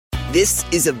This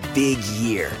is a big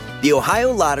year. The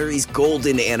Ohio Lottery's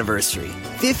golden anniversary.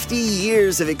 50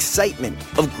 years of excitement,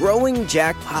 of growing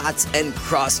jackpots and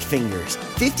crossed fingers.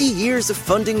 50 years of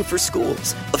funding for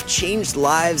schools, of changed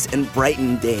lives and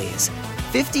brightened days.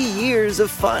 50 years of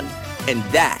fun, and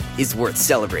that is worth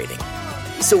celebrating.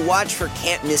 So watch for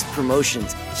can't-miss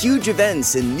promotions, huge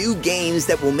events, and new games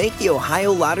that will make the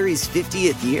Ohio Lottery's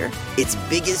 50th year its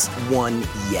biggest one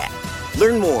yet.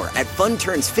 Learn more at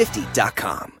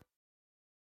funturns50.com.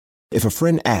 If a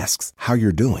friend asks how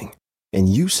you're doing, and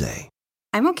you say,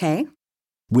 I'm okay.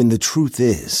 When the truth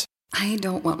is, I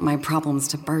don't want my problems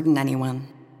to burden anyone.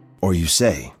 Or you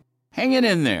say, hang it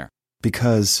in there.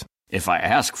 Because if I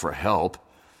ask for help,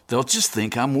 they'll just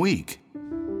think I'm weak.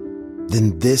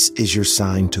 Then this is your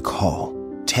sign to call,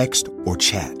 text, or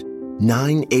chat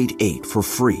 988 for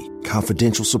free,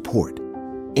 confidential support.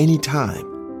 Anytime.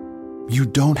 You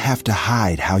don't have to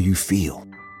hide how you feel.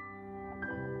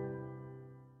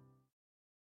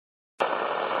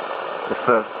 The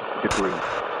first degree.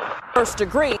 First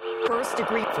degree. First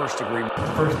degree. First degree.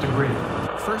 First degree.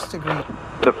 First degree.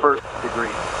 The first degree.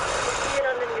 You see it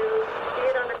on the news, you see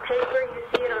it on the paper, you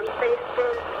see it on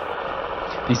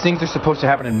Facebook. These things are supposed to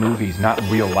happen in movies, not in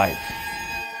real life.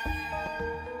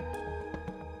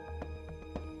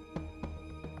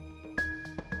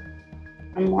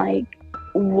 I'm like,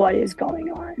 what is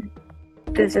going on?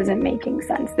 This isn't making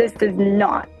sense. This does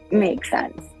not make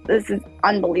sense. This is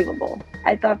unbelievable.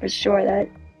 I thought for sure that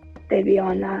they'd be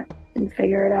on that and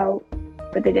figure it out,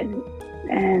 but they didn't.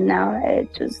 And now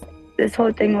this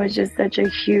whole thing was just such a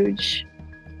huge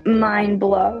mind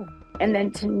blow. And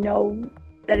then to know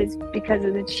that it's because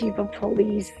of the chief of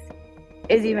police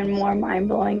is even more mind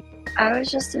blowing. I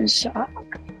was just in shock.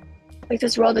 Like,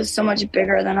 this world is so much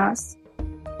bigger than us.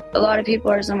 A lot of people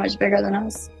are so much bigger than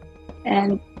us.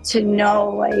 And to know,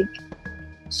 like,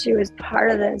 she was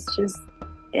part of this,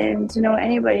 and to know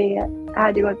anybody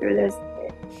had to go through this,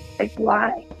 like,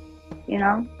 why? You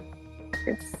know?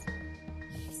 It's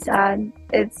sad.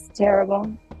 It's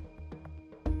terrible.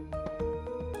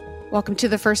 Welcome to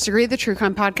The First Degree, the true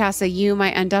crime podcast that you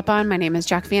might end up on. My name is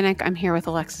Jack Vanek. I'm here with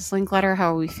Alexis Linkletter.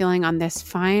 How are we feeling on this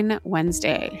fine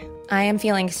Wednesday? I am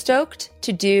feeling stoked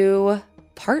to do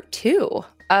part 2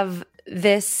 of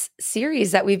this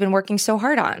series that we've been working so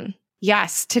hard on.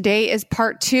 Yes, today is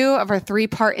part 2 of our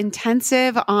 3-part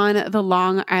intensive on the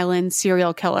Long Island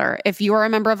serial killer. If you are a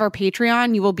member of our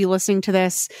Patreon, you will be listening to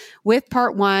this with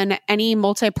part 1. Any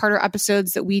multi-parter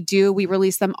episodes that we do, we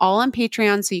release them all on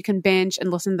Patreon so you can binge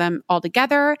and listen to them all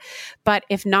together. But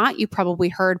if not, you probably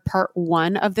heard part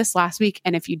 1 of this last week.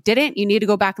 And if you didn't, you need to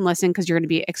go back and listen because you're going to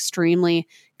be extremely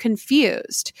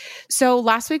confused. So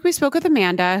last week we spoke with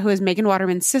Amanda, who is Megan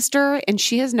Waterman's sister, and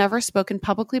she has never spoken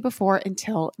publicly before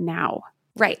until now.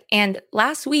 Right. And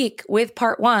last week with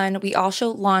part 1, we also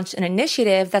launched an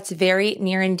initiative that's very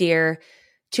near and dear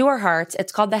to our hearts.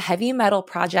 It's called the Heavy Metal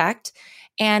Project.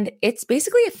 And it's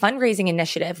basically a fundraising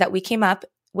initiative that we came up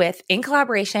with in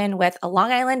collaboration with a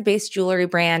Long Island-based jewelry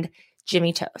brand,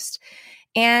 Jimmy Toast.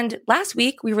 And last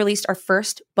week, we released our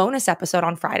first bonus episode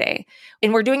on Friday.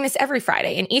 And we're doing this every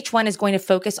Friday. And each one is going to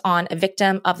focus on a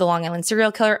victim of the Long Island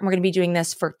serial killer. And we're going to be doing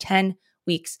this for 10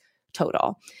 weeks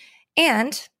total.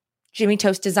 And Jimmy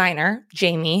Toast designer,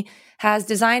 Jamie, has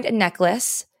designed a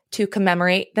necklace to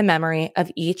commemorate the memory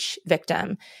of each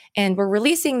victim. And we're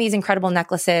releasing these incredible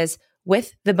necklaces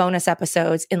with the bonus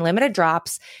episodes in limited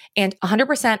drops. And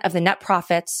 100% of the net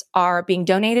profits are being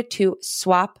donated to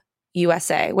Swap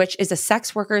USA, which is a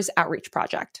sex workers outreach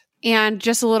project. And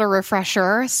just a little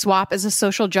refresher, SWAP is a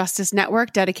social justice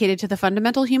network dedicated to the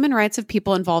fundamental human rights of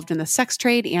people involved in the sex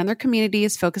trade and their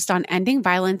communities, focused on ending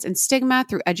violence and stigma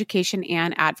through education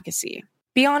and advocacy.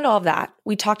 Beyond all of that,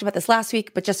 we talked about this last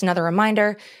week, but just another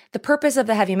reminder, the purpose of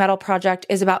the Heavy Metal Project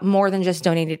is about more than just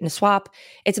donating to SWAP.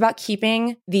 It's about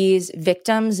keeping these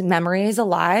victims' memories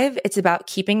alive. It's about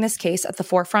keeping this case at the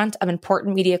forefront of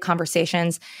important media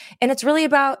conversations. And it's really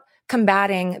about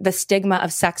combating the stigma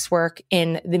of sex work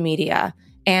in the media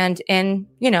and in,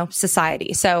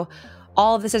 society. So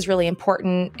all of this is really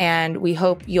important, and we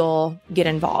hope you'll get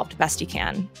involved best you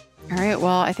can. All right.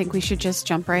 Well, I think we should just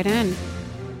jump right in.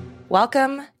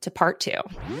 Welcome to part 2.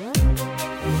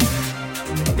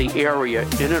 The area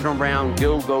in and around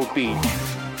Gilbert Beach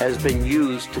has been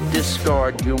used to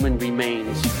discard human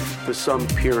remains for some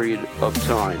period of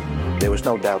time. There was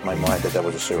no doubt in my mind that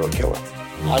was a serial killer.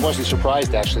 I wasn't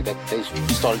surprised, actually, that they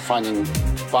started finding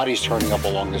bodies turning up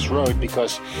along this road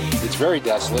because it's very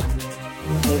desolate.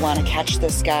 We want to catch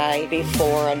this guy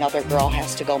before another girl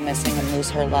has to go missing and lose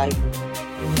her life.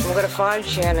 I'm going to find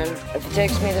Shannan if it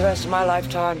takes me the rest of my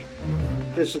lifetime.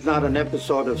 This is not an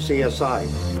episode of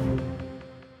CSI.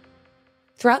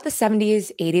 Throughout the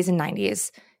 70s, 80s, and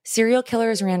 90s, serial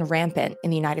killers ran rampant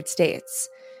in the United States.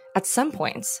 At some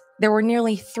points, there were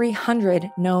nearly 300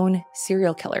 known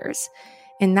serial killers,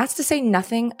 and that's to say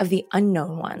nothing of the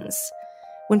unknown ones.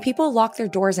 When people locked their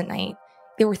doors at night,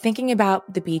 they were thinking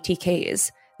about the BTKs,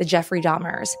 the Jeffrey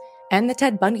Dahmers, and the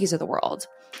Ted Bundys of the world.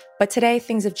 But today,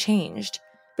 things have changed.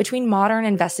 Between modern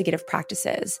investigative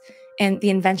practices and the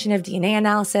invention of DNA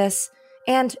analysis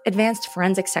and advanced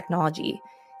forensics technology,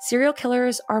 serial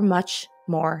killers are much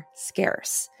more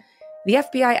scarce. The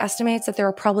FBI estimates that there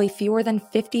are probably fewer than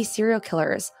 50 serial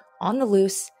killers on the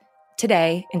loose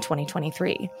today in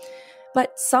 2023.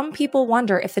 But some people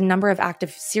wonder if the number of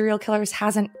active serial killers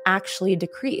hasn't actually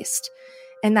decreased,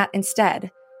 and that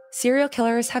instead, serial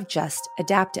killers have just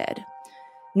adapted.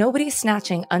 Nobody's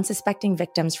snatching unsuspecting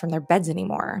victims from their beds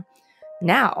anymore.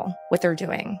 Now, what they're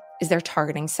doing is they're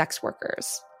targeting sex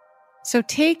workers. So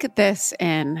take this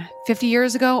in. 50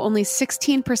 years ago, only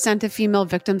 16% of female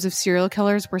victims of serial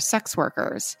killers were sex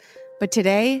workers. But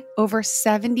today, over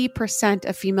 70%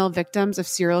 of female victims of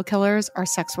serial killers are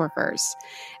sex workers.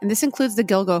 And this includes the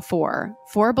Gilgo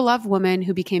four beloved women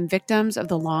who became victims of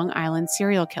the Long Island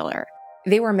serial killer.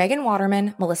 They were Megan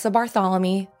Waterman, Melissa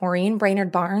Bartholomew, Maureen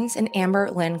Brainerd Barnes, and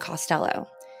Amber Lynn Costello.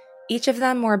 Each of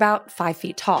them were about 5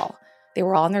 feet tall. They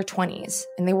were all in their 20s,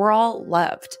 and they were all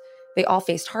loved. They all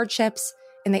faced hardships,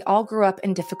 and they all grew up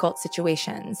in difficult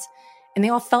situations. And they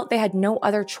all felt they had no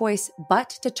other choice but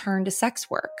to turn to sex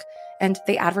work, and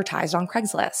they advertised on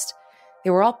Craigslist. They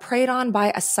were all preyed on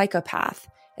by a psychopath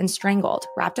and strangled,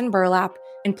 wrapped in burlap,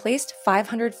 and placed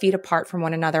 500 feet apart from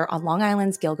one another on Long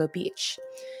Island's Gilgo Beach.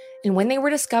 And when they were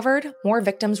discovered, more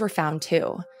victims were found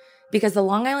too, because the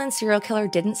Long Island serial killer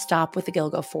didn't stop with the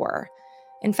Gilgo 4.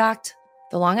 In fact,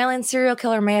 the Long Island serial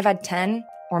killer may have had 10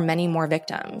 or many more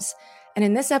victims. And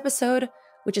in this episode,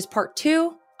 which is part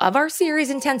 2 of our series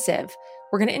Intensive,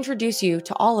 we're going to introduce you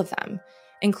to all of them,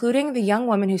 including the young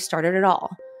woman who started it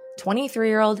all,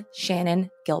 23-year-old Shannan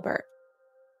Gilbert.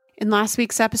 In last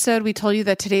week's episode, we told you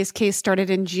that today's case started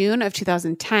in June of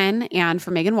 2010, and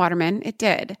for Megan Waterman, it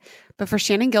did. But for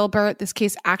Shannan Gilbert, this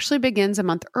case actually begins a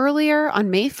month earlier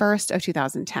on May 1st of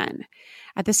 2010.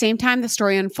 At the same time the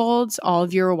story unfolds, all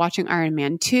of you are watching Iron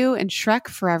Man 2 and Shrek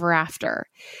Forever After.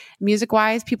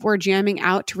 Music-wise, people were jamming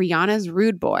out to Rihanna's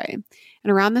Rude Boy.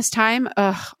 And around this time,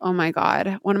 oh my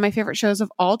God, one of my favorite shows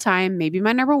of all time, maybe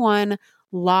my number one,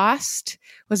 Lost,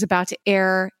 was about to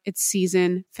air its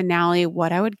season finale.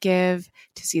 What I would give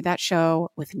to see that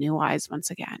show with new eyes once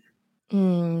again.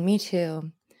 Me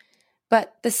too.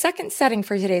 But the second setting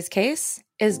for today's case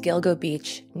is Gilgo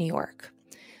Beach, New York.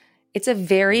 It's a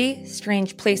very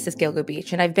strange place, this Gilgo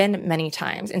Beach, and I've been many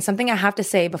times. And something I have to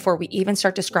say before we even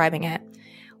start describing it,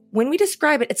 when we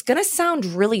describe it, it's going to sound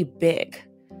really big,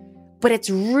 but it's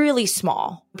really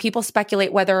small. People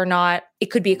speculate whether or not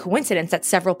it could be a coincidence that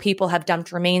several people have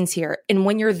dumped remains here. And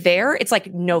when you're there, it's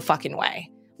like, no fucking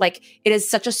way. Like, it is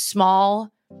such a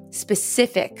small,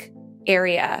 specific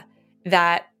area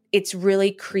that it's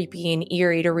really creepy and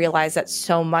eerie to realize that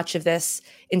so much of this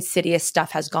insidious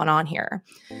stuff has gone on here.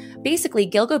 Basically,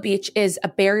 Gilgo Beach is a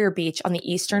barrier beach on the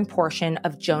eastern portion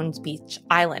of Jones Beach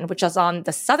Island, which is on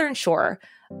the southern shore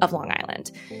of Long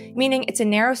Island, meaning it's a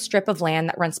narrow strip of land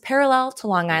that runs parallel to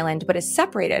Long Island, but is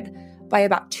separated by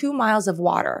about 2 miles of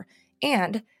water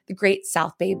and the Great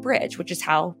South Bay Bridge, which is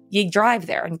how you drive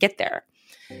there and get there.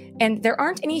 And there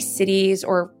aren't any cities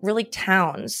or really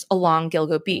towns along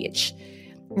Gilgo Beach.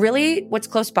 Really, what's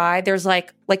close by, there's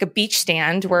like a beach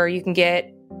stand where you can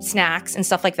get snacks and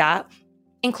stuff like that.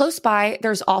 And close by,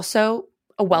 there's also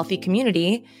a wealthy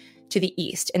community to the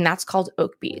east, and that's called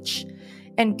Oak Beach.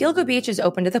 And Gilgo Beach is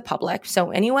open to the public,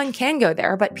 so anyone can go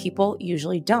there, but people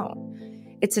usually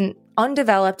don't. It's an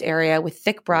undeveloped area with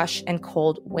thick brush and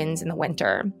cold winds in the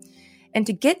winter. And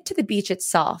to get to the beach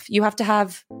itself, you have to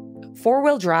have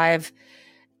 4-wheel drive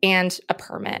and a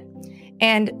permit.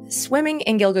 And swimming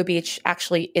in Gilgo Beach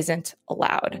actually isn't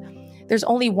allowed. There's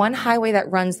only one highway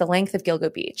that runs the length of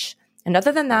Gilgo Beach. And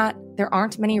other than that, there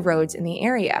aren't many roads in the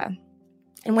area.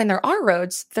 And when there are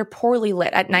roads, they're poorly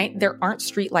lit. At night, there aren't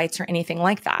street lights or anything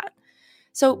like that.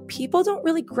 So people don't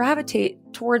really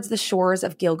gravitate towards the shores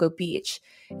of Gilgo Beach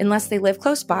unless they live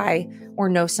close by or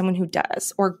know someone who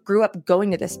does or grew up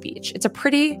going to this beach. It's a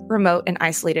pretty remote and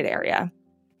isolated area.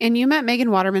 And you met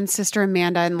Megan Waterman's sister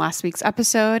Amanda in last week's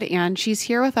episode, and she's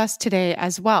here with us today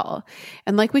as well.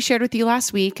 And like we shared with you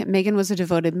last week, Megan was a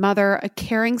devoted mother, a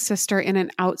caring sister, and an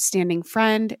outstanding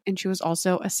friend, and she was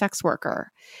also a sex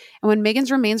worker. And when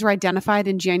Megan's remains were identified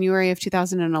in January of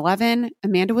 2011,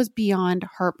 Amanda was beyond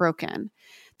heartbroken.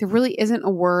 There really isn't a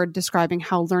word describing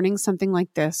how learning something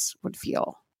like this would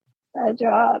feel. I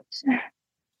dropped.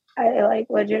 I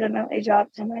legitimately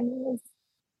dropped to my knees.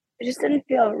 It just didn't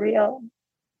feel real.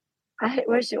 I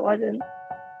wish it wasn't.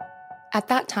 At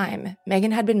that time,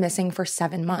 Megan had been missing for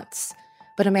 7 months,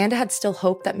 but Amanda had still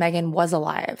hoped that Megan was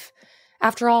alive.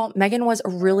 After all, Megan was a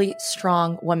really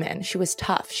strong woman. She was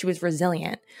tough. She was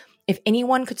resilient. If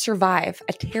anyone could survive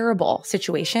a terrible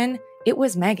situation, it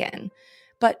was Megan.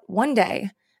 But one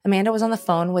day, Amanda was on the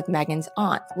phone with Megan's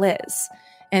aunt, Liz,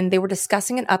 and they were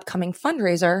discussing an upcoming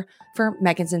fundraiser for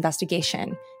Megan's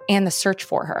investigation and the search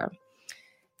for her.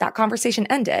 That conversation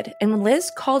ended, and when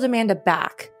Liz called Amanda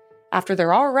back after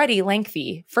their already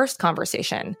lengthy first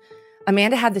conversation,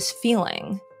 Amanda had this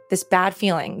bad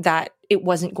feeling that it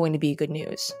wasn't going to be good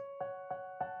news.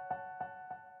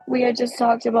 We had just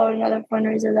talked about another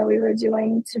fundraiser that we were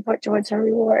doing to put towards her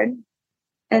reward.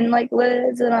 And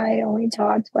Liz and I only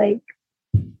talked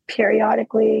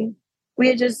periodically. We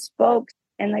had just spoke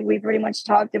and we pretty much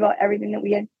talked about everything that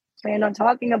we had planned on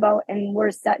talking about, and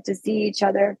we're set to see each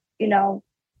other, And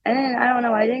then, I don't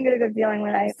know, I didn't get a good feeling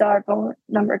when I saw her phone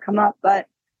number come up, but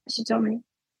she told me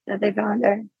that they found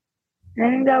her. And I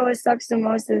think that what sucks the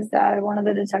most is that one of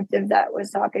the detectives that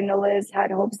was talking to Liz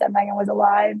had hopes that Megan was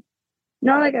alive.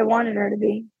 Not like I wanted her to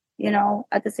be,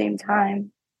 at the same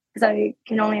time. Because I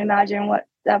can only imagine what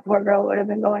that poor girl would have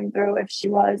been going through if she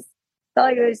was. Felt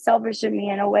like it was selfish of me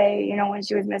in a way, when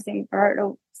she was missing, for her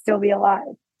to still be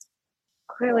alive.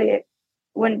 Clearly, it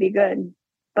wouldn't be good.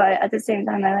 But at the same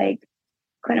time, I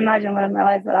couldn't imagine living my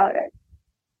life without her.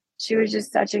 She was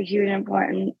just such a huge,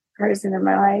 important person in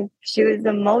my life. She was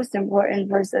the most important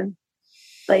person,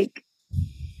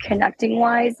 connecting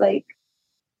wise.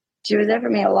 She was there for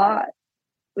me a lot.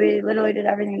 We literally did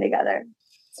everything together.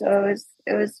 So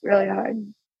it was really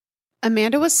hard.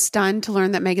 Amanda was stunned to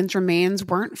learn that Megan's remains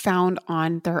weren't found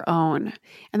on their own,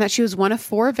 and that she was one of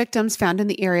 4 victims found in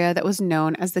the area that was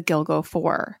known as the Gilgo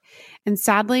 4. And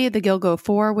sadly, the Gilgo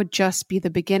 4 would just be the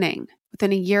beginning.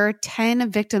 Within a year, 10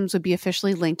 victims would be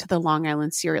officially linked to the Long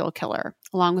Island serial killer,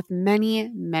 along with many,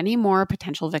 many more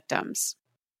potential victims.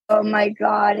 Oh my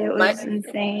God, it was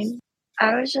insane.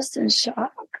 I was just in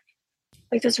shock.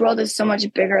 This world is so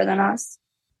much bigger than us.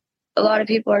 A lot of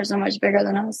people are so much bigger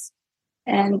than us.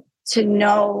 And to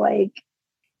know,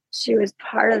 she was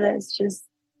part of this,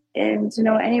 and to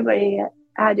know anybody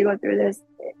had to go through this,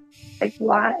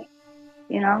 why?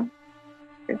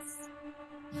 It's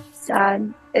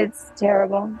sad. It's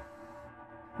terrible.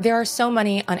 There are so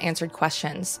many unanswered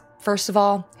questions. First of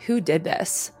all, who did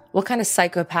this? What kind of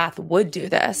psychopath would do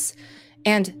this?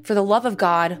 And for the love of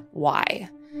God, why?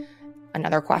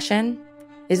 Another question,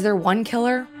 is there one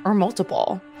killer or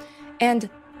multiple? And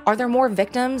are there more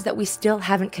victims that we still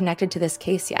haven't connected to this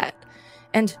case yet?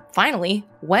 And finally,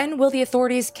 when will the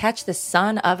authorities catch the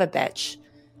son of a bitch?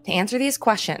 To answer these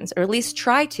questions, or at least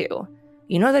try to,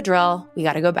 you know the drill, we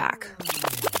gotta go back.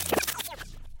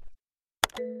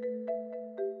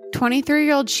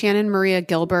 23-year-old Shannan Maria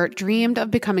Gilbert dreamed of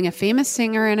becoming a famous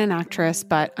singer and an actress,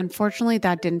 but unfortunately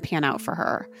that didn't pan out for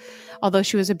her. Although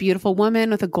she was a beautiful woman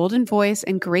with a golden voice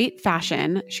and great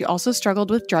fashion, she also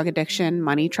struggled with drug addiction,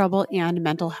 money trouble, and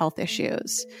mental health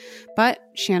issues. But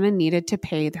Shannan needed to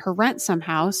pay her rent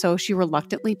somehow, so she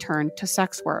reluctantly turned to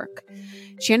sex work.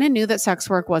 Shannan knew that sex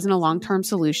work wasn't a long-term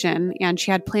solution, and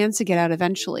she had plans to get out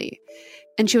eventually.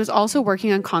 And she was also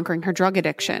working on conquering her drug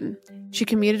addiction. She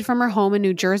commuted from her home in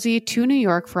New Jersey to New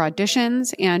York for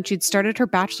auditions, and she'd started her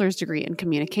bachelor's degree in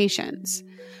communications.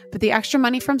 But the extra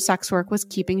money from sex work was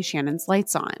keeping Shannan's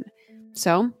lights on.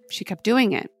 So she kept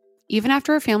doing it, even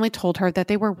after her family told her that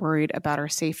they were worried about her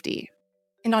safety.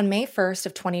 And on May 1st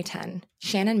of 2010,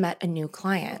 Shannan met a new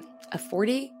client, a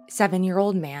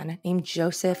 47-year-old man named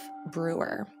Joseph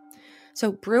Brewer.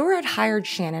 So Brewer had hired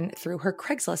Shannan through her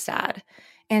Craigslist ad,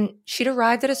 and she'd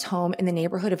arrived at his home in the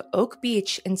neighborhood of Oak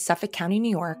Beach in Suffolk County,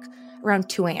 New York, around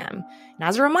 2 a.m. And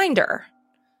as a reminder,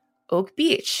 Oak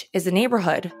Beach is the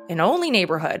neighborhood, and only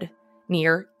neighborhood,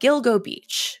 near Gilgo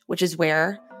Beach, which is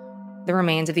where the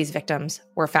remains of these victims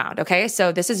were found, okay?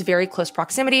 So this is very close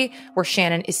proximity where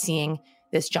Shannan is seeing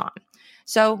this John.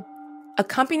 So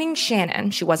accompanying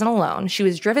Shannan, she wasn't alone. She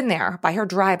was driven there by her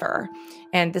driver,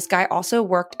 and this guy also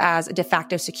worked as a de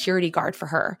facto security guard for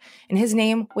her, and his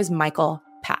name was Michael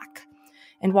Pack.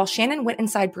 And while Shannan went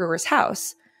inside Brewer's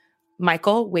house,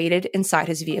 Michael waited inside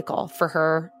his vehicle for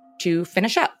her to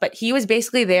finish up. But he was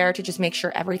basically there to just make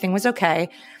sure everything was okay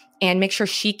and make sure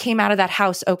she came out of that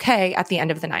house okay at the end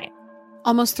of the night.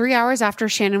 Almost 3 hours after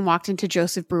Shannan walked into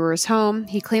Joseph Brewer's home,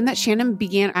 he claimed that Shannan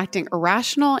began acting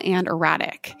irrational and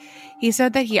erratic. He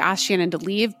said that he asked Shannan to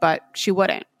leave, but she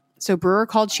wouldn't. So Brewer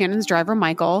called Shannan's driver,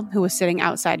 Michael, who was sitting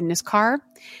outside in his car,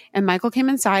 and Michael came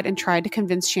inside and tried to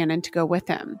convince Shannan to go with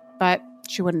him. But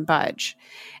She wouldn't budge.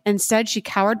 Instead, she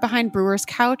cowered behind Brewer's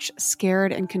couch,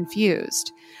 scared and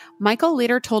confused. Michael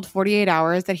later told 48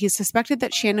 Hours that he suspected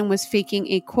that Shannan was faking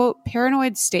a, quote,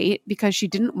 paranoid state because she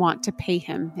didn't want to pay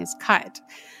him his cut.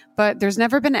 But there's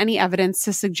never been any evidence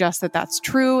to suggest that that's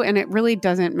true, and it really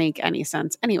doesn't make any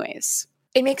sense anyways.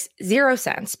 It makes zero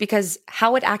sense because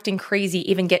how would acting crazy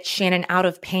even get Shannan out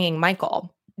of paying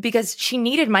Michael? Because she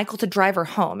needed Michael to drive her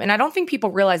home. And I don't think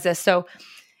people realize this. So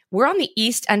we're on the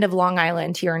east end of Long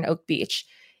Island here in Oak Beach.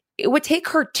 It would take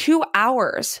her 2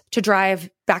 hours to drive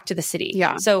back to the city.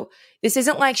 Yeah. So this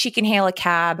isn't like she can hail a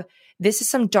cab. This is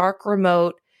some dark,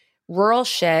 remote, rural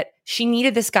shit. She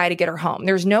needed this guy to get her home.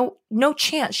 There's no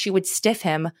chance she would stiff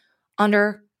him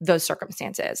under those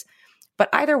circumstances. But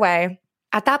either way,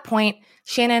 at that point,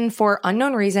 Shannan, for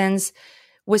unknown reasons,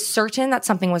 was certain that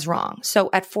something was wrong. So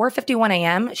at 4:51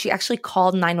 a.m., she actually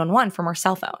called 911 from her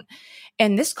cell phone.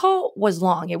 And this call was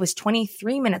long. It was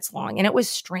 23 minutes long, and it was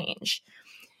strange.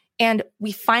 And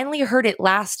we finally heard it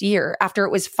last year after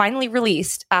it was finally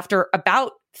released after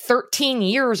about 13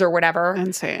 years or whatever.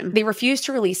 Insane. They refused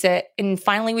to release it, and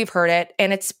finally we've heard it,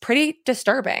 and it's pretty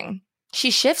disturbing.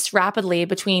 She shifts rapidly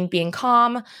between being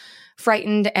calm,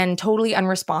 frightened, and totally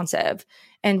unresponsive.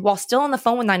 And while still on the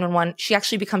phone with 911, she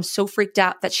actually becomes so freaked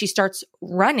out that she starts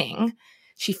running.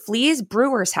 She flees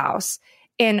Brewer's house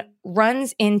and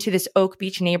runs into this Oak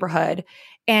Beach neighborhood,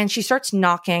 and she starts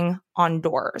knocking on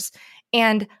doors.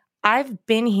 And I've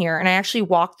been here and I actually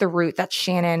walked the route that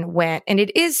Shannan went, and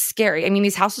it is scary. I mean,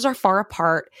 these houses are far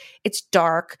apart. It's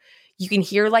dark. You can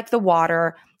hear like the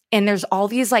water, and there's all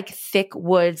these like thick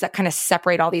woods that kind of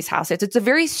separate all these houses. It's a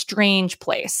very strange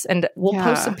place, and we'll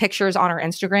post some pictures on our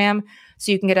Instagram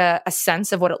so you can get a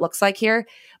sense of what it looks like here.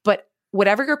 But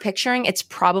whatever you're picturing, it's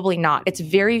probably not. It's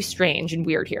very strange and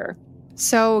weird here.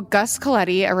 So Gus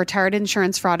Coletti, a retired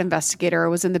insurance fraud investigator,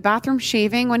 was in the bathroom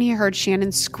shaving when he heard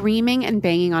Shannan screaming and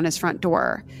banging on his front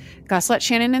door. Gus let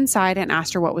Shannan inside and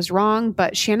asked her what was wrong,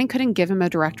 but Shannan couldn't give him a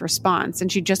direct response,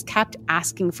 and she just kept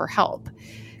asking for help.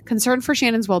 Concerned for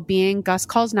Shannan's well-being, Gus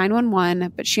calls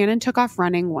 911, but Shannan took off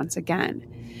running once again.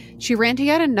 She ran to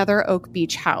yet another Oak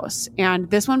Beach house, and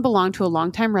this one belonged to a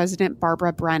longtime resident,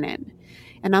 Barbara Brennan.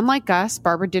 And unlike Gus,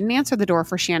 Barbara didn't answer the door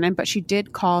for Shannan, but she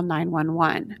did call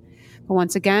 911. But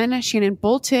once again, Shannan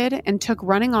bolted and took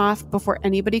running off before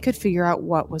anybody could figure out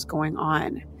what was going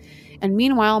on. And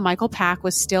meanwhile, Michael Pack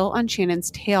was still on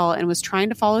Shannan's tail and was trying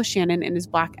to follow Shannan in his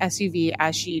black SUV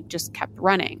as she just kept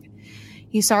running.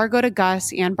 He saw her go to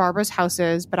Gus and Barbara's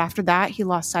houses, but after that, he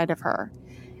lost sight of her.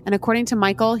 And according to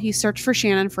Michael, he searched for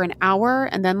Shannan for an hour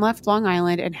and then left Long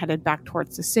Island and headed back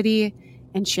towards the city,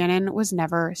 and Shannan was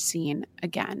never seen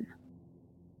again.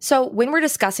 So when we're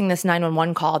discussing this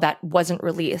 911 call that wasn't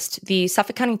released, the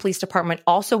Suffolk County Police Department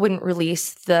also wouldn't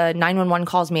release the 911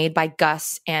 calls made by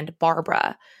Gus and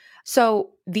Barbara.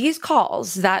 So these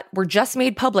calls that were just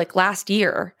made public last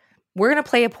year, we're going to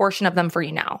play a portion of them for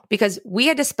you now because we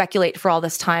had to speculate for all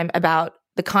this time about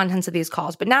the contents of these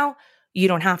calls, but now you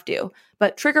don't have to.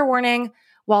 But trigger warning,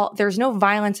 while there's no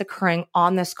violence occurring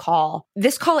on this call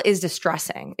is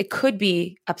distressing. It could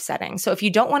be upsetting. So if you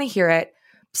don't want to hear it,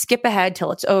 skip ahead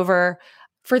till it's over.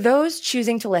 For those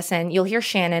choosing to listen, you'll hear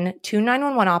Shannan, 2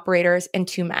 911 operators, and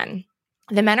 2 men.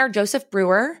 The men are Joseph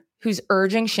Brewer, who's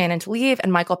urging Shannan to leave,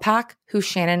 and Michael Pack, who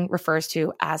Shannan refers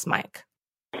to as Mike.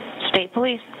 State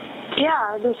Police.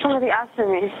 Yeah, there's somebody after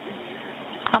me.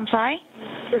 I'm sorry?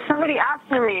 There's somebody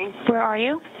after me. Where are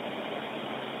you?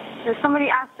 There's somebody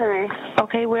after me.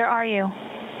 Okay, where are you?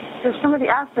 There's somebody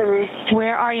after me.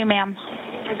 Where are you, ma'am?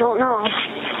 I don't know.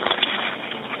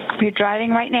 You're driving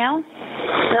right now?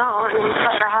 No, I'm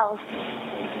inside the house.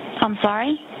 I'm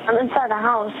sorry? I'm inside the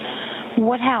house.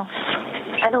 What house?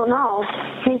 I don't know.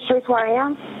 Can you trace where I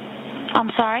am? I'm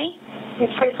sorry? Can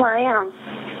you trace where I am?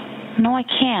 No, I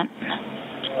can't.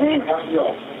 Please.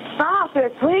 Stop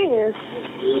it, please.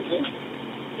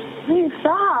 Please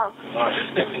stop.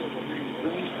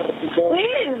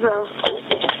 Please.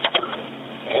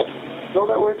 Go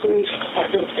that way, please.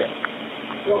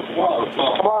 Come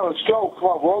on, let's go. Come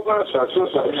on, roll that side. Come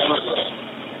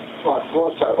on, go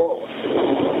outside.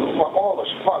 Come on, all of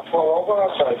us. Come on, roll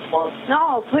that side. Come on.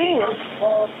 No, please.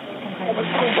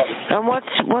 And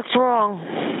what's wrong?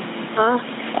 Huh?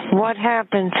 What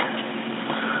happened?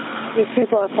 These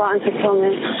people are plotting to kill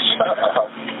me.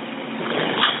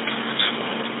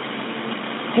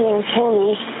 They're going to kill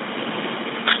me.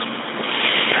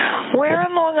 Where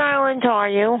in Long Island are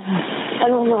you? I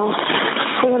don't know.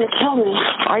 They're going to kill me.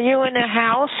 Are you in a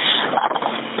house?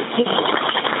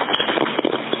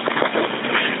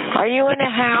 Are you in a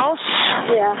house?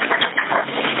 Yeah.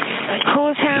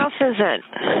 Whose house is it?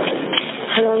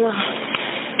 I don't know.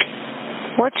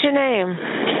 What's your name?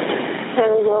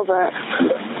 Shannan Gilbert.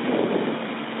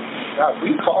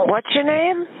 What's your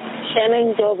name?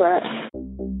 Shannan Gilbert.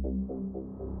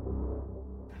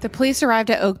 The police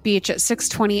arrived at Oak Beach at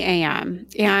 6:20 a.m.,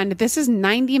 and this is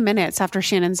 90 minutes after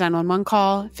Shannon's 911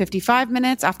 call, 55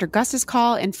 minutes after Gus's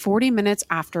call, and 40 minutes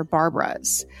after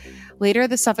Barbara's. Later,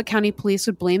 the Suffolk County Police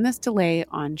would blame this delay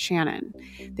on Shannan.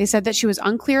 They said that she was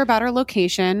unclear about her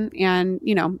location, and,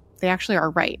 they actually are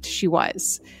right. She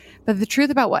was. But the truth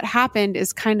about what happened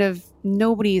is kind of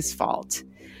nobody's fault.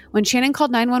 When Shannan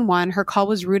called 911, her call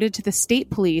was routed to the state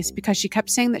police because she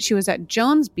kept saying that she was at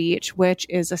Jones Beach, which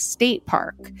is a state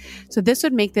park. So this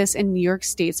would make this in New York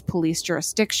State's police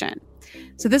jurisdiction.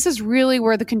 So this is really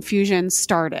where the confusion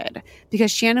started,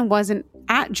 because Shannan wasn't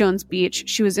at Jones Beach.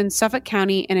 She was in Suffolk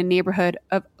County in a neighborhood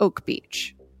of Oak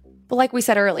Beach. But like we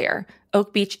said earlier,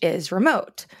 Oak Beach is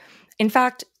remote. In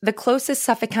fact, the closest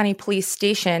Suffolk County police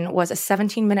station was a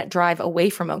 17-minute drive away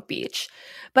from Oak Beach.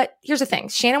 But here's the thing.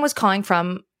 Shannan was calling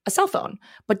from a cell phone,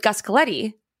 but Gus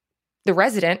Coletti, the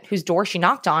resident whose door she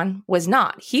knocked on, was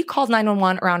not. He called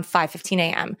 911 around 5:15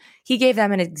 a.m. He gave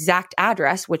them an exact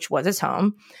address, which was his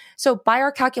home. So by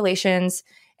our calculations,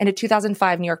 in a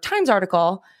 2005 New York Times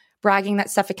article bragging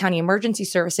that Suffolk County Emergency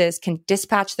Services can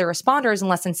dispatch their responders in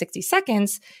less than 60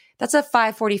 seconds, that's a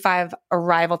 5:45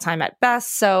 arrival time at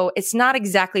best. So it's not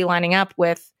exactly lining up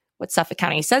with what Suffolk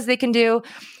County says they can do.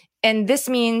 And this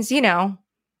means,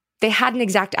 they had an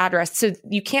exact address. So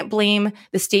you can't blame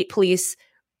the state police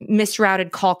misrouted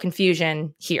call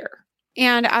confusion here.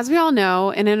 And as we all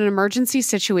know, in an emergency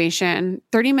situation,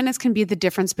 30 minutes can be the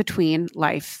difference between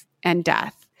life and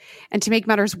death. And to make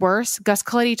matters worse, Gus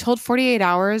Coletti told 48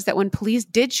 Hours that when police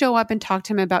did show up and talk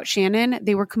to him about Shannan,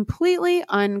 they were completely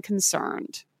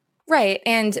unconcerned. Right.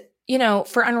 And,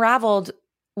 for Unraveled,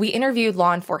 we interviewed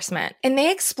law enforcement and they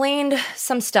explained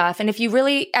some stuff. And if you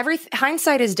really,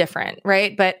 hindsight is different,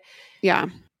 right? But yeah,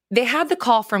 they had the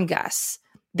call from Gus.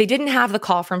 They didn't have the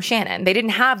call from Shannan. They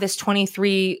didn't have this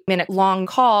 23-minute long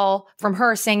call from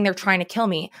her saying they're trying to kill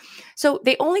me. So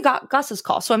they only got Gus's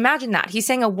call. So imagine that. He's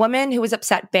saying a woman who was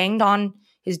upset banged on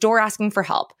his door asking for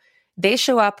help. They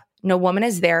show up. No woman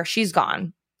is there. She's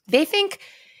gone. They think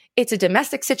it's a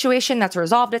domestic situation that's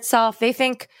resolved itself. They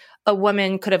think a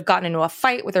woman could have gotten into a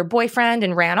fight with her boyfriend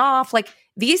and ran off. Like,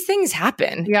 these things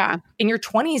happen. Yeah. In your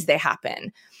 20s, they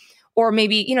happen. Or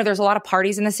maybe, there's a lot of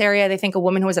parties in this area. They think a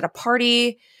woman who was at a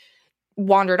party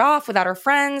wandered off without her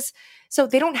friends. So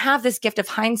they don't have this gift of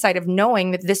hindsight of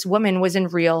knowing that this woman was in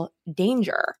real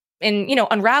danger. And,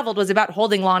 Unraveled was about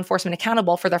holding law enforcement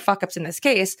accountable for their fuck-ups in this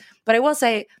case. But I will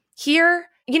say here,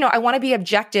 I want to be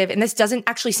objective. And this doesn't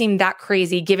actually seem that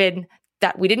crazy given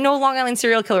that we didn't know a Long Island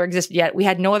serial killer existed yet. We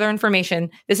had no other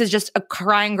information. This is just a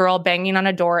crying girl banging on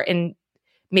a door and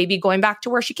maybe going back to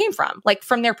where she came from, like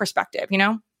from their perspective,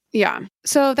 Yeah.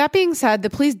 So that being said,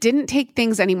 the police didn't take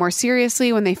things any more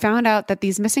seriously when they found out that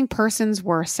these missing persons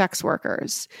were sex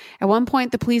workers. At one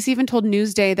point, the police even told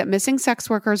Newsday that missing sex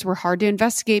workers were hard to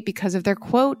investigate because of their,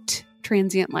 quote,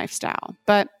 transient lifestyle.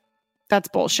 But that's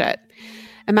bullshit.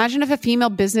 Imagine if a female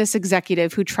business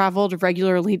executive who traveled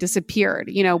regularly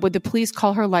disappeared. Would the police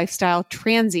call her lifestyle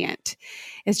transient?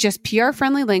 It's just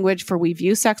PR-friendly language for we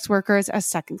view sex workers as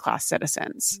second-class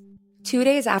citizens. 2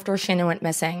 days after Shannan went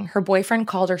missing, her boyfriend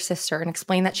called her sister and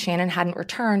explained that Shannan hadn't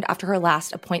returned after her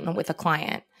last appointment with a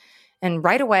client. And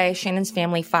right away, Shannan's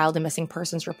family filed a missing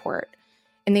persons report.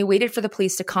 And they waited for the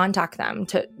police to contact them,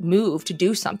 to move, to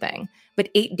do something. But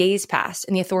 8 days passed,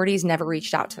 and the authorities never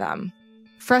reached out to them.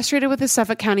 Frustrated with the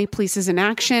Suffolk County Police's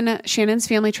inaction, Shannan's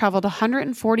family traveled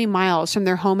 140 miles from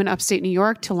their home in upstate New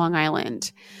York to Long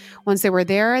Island. Once they were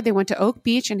there, they went to Oak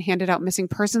Beach and handed out missing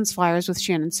persons flyers with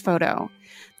Shannan's photo.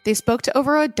 They spoke to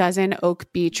over a dozen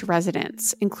Oak Beach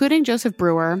residents, including Joseph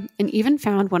Brewer, and even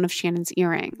found one of Shannan's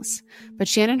earrings. But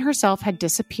Shannan herself had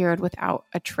disappeared without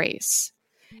a trace.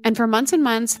 And for months and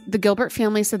months, the Gilbert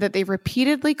family said that they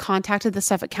repeatedly contacted the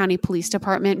Suffolk County Police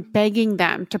Department, begging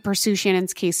them to pursue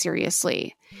Shannan's case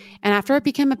seriously. And after it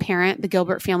became apparent the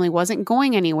Gilbert family wasn't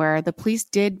going anywhere, the police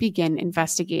did begin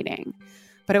investigating.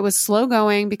 But it was slow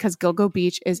going because Gilgo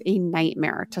Beach is a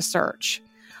nightmare to search.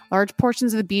 Large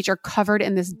portions of the beach are covered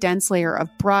in this dense layer of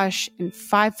brush and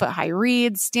 5-foot-high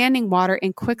reeds, standing water,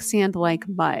 and quicksand-like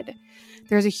mud.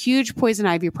 There's a huge poison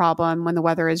ivy problem when the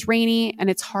weather is rainy, and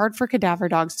it's hard for cadaver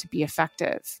dogs to be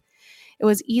effective. It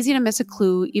was easy to miss a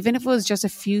clue, even if it was just a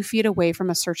few feet away from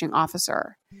a searching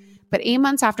officer. But 8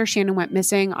 months after Shannan went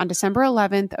missing, on December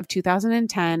 11th of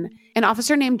 2010, an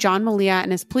officer named John Malia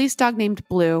and his police dog named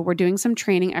Blue were doing some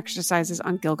training exercises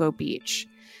on Gilgo Beach.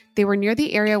 They were near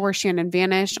the area where Shannan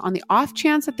vanished on the off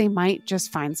chance that they might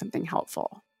just find something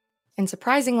helpful. And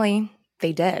surprisingly,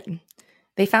 they did.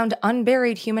 They found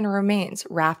unburied human remains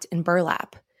wrapped in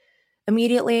burlap.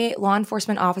 Immediately, law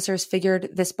enforcement officers figured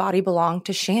this body belonged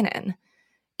to Shannan.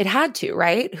 It had to,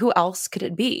 right? Who else could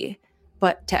it be?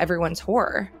 But to everyone's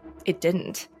horror, it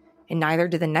didn't. And neither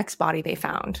did the next body they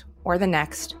found, or the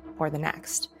next, or the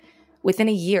next. Within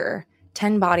a year,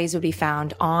 10 bodies would be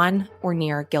found on or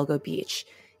near Gilgo Beach,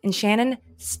 and Shannan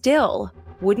still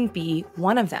wouldn't be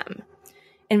one of them.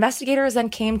 Investigators then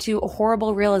came to a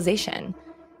horrible realization.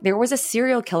 There was a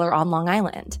serial killer on Long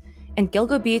Island, and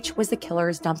Gilgo Beach was the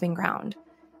killer's dumping ground.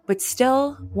 But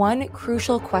still, one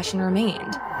crucial question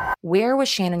remained. Where was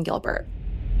Shannan Gilbert?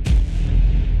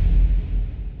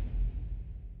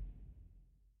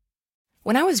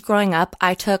 When I was growing up,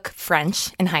 I took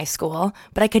French in high school,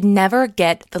 but I could never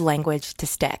get the language to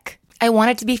stick. I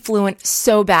wanted to be fluent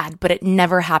so bad, but it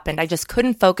never happened. I just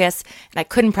couldn't focus, and I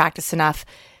couldn't practice enough,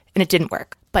 and it didn't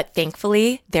work. But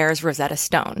thankfully, there's Rosetta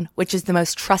Stone, which is the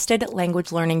most trusted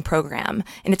language learning program,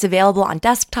 and it's available on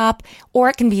desktop, or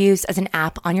it can be used as an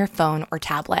app on your phone or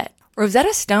tablet.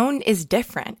 Rosetta Stone is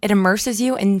different. It immerses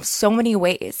you in so many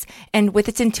ways. And with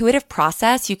its intuitive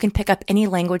process, you can pick up any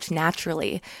language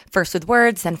naturally. First with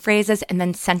words, then phrases, and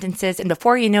then sentences. And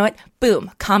before you know it,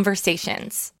 boom,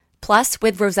 conversations. Plus,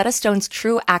 with Rosetta Stone's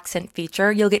true accent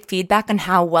feature, you'll get feedback on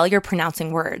how well you're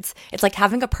pronouncing words. It's like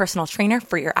having a personal trainer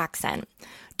for your accent.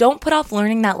 Don't put off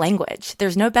learning that language.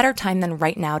 There's no better time than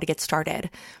right now to get started.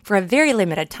 For a very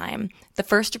limited time, the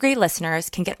First Degree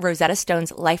listeners can get Rosetta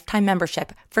Stone's lifetime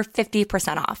membership for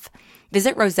 50% off.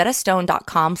 Visit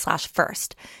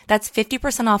rosettastone.com/first. That's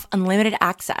 50% off unlimited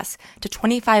access to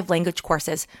 25 language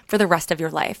courses for the rest of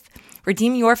your life.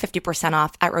 Redeem your 50%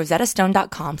 off at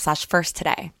rosettastone.com/first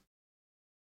today.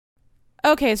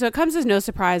 Okay, so it comes as no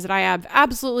surprise that I have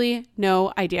absolutely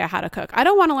no idea how to cook. I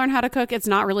don't want to learn how to cook. It's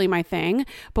not really my thing.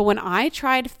 But when I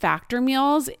tried Factor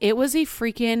meals, it was a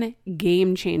freaking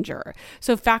game changer.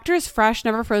 So Factor's fresh,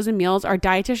 never frozen meals are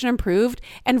dietitian approved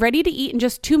and ready to eat in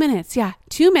just 2 minutes. Yeah,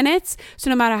 2 minutes.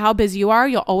 So no matter how busy you are,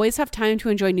 you'll always have time to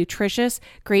enjoy nutritious,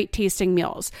 great tasting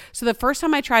meals. So the first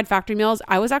time I tried Factor meals,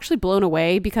 I was actually blown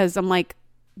away because I'm like,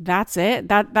 that's it.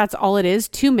 That's all it is.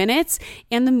 2 minutes.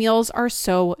 And the meals are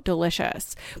so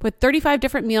delicious. With 35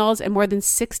 different meals and more than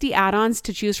 60 add-ons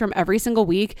to choose from every single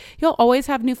week, you'll always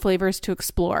have new flavors to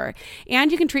explore.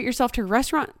 And you can treat yourself to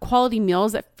restaurant quality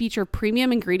meals that feature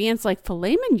premium ingredients like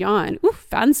filet mignon, ooh,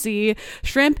 fancy,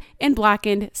 shrimp, and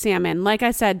blackened salmon. Like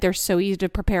I said, they're so easy to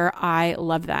prepare. I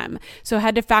love them. So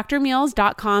head to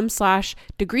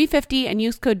factormeals.com/degree50 and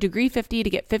use code degree50 to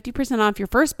get 50% off your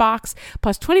first box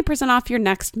plus 20% off your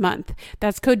next month.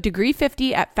 That's code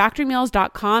degree50 at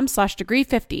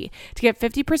factormeals.com/degree50 to get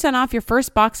 50% off your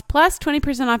first box plus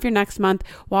 20% off your next month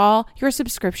while your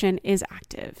subscription is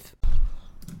active.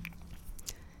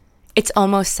 It's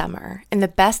almost summer, and the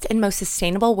best and most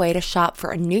sustainable way to shop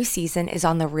for a new season is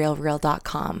on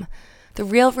therealreal.com. The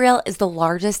RealReal is the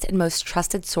largest and most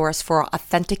trusted source for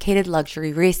authenticated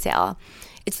luxury resale.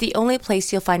 It's the only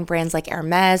place you'll find brands like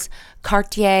Hermes,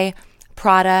 Cartier,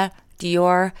 Prada,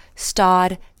 Dior,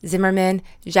 Staud, Zimmermann,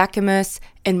 Jacquemus,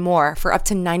 and more for up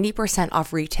to 90%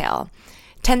 off retail.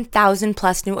 10,000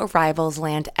 plus new arrivals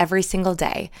land every single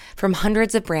day from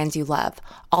hundreds of brands you love,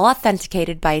 all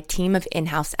authenticated by a team of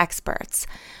in-house experts.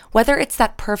 Whether it's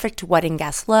that perfect wedding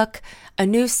guest look, a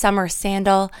new summer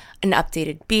sandal, an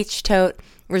updated beach tote,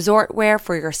 resort wear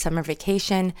for your summer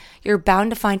vacation, you're bound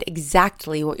to find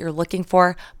exactly what you're looking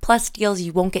for, plus deals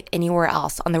you won't get anywhere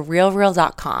else on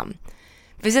therealreal.com.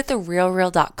 Visit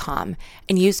therealreal.com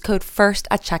and use code FIRST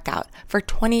at checkout for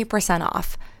 20%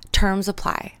 off. Terms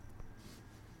apply.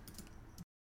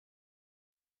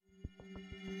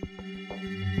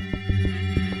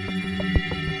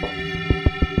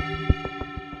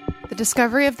 The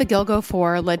discovery of the Gilgo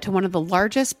 4 led to one of the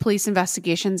largest police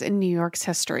investigations in New York's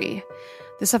history.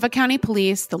 The Suffolk County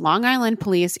Police, the Long Island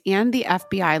Police, and the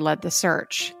FBI led the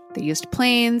search. They used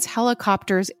planes,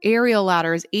 helicopters, aerial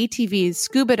ladders, ATVs,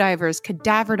 scuba divers,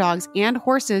 cadaver dogs, and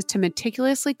horses to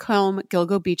meticulously comb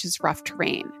Gilgo Beach's rough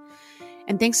terrain.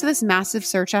 And thanks to this massive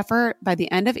search effort, by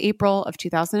the end of April of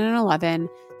 2011,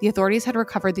 the authorities had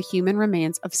recovered the human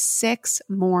remains of 6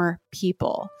 more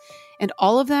people. And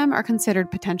all of them are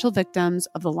considered potential victims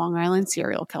of the Long Island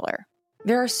serial killer.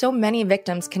 There are so many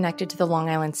victims connected to the Long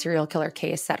Island serial killer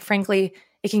case that, frankly,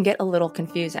 it can get a little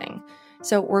confusing.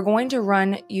 So we're going to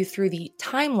run you through the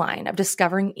timeline of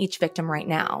discovering each victim right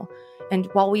now. And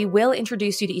while we will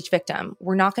introduce you to each victim,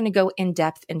 we're not going to go in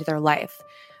depth into their life.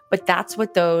 But that's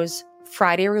what those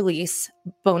Friday release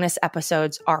bonus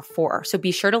episodes are for. So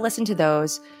be sure to listen to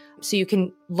those so you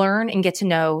can learn and get to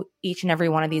know each and every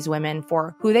one of these women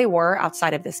for who they were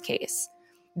outside of this case.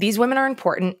 These women are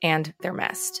important and they're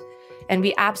missed. And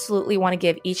we absolutely want to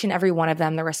give each and every one of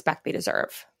them the respect they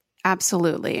deserve.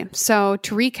 Absolutely. So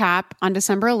to recap, on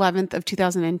December 11th of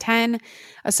 2010,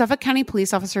 a Suffolk County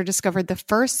police officer discovered the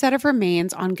first set of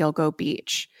remains on Gilgo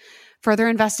Beach. Further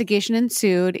investigation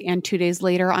ensued, and 2 days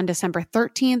later, on December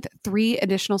 13th, 3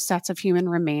 additional sets of human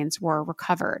remains were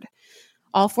recovered.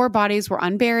 All 4 bodies were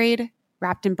unburied,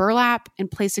 wrapped in burlap,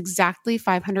 and placed exactly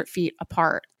 500 feet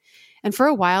apart. And for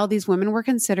a while, these women were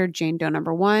considered Jane Doe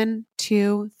number 1,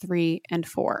 2, 3, and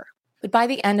 4. But by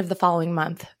the end of the following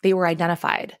month, they were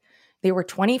identified. They were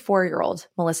 24-year-old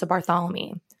Melissa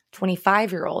Bartholomew,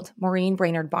 25-year-old Maureen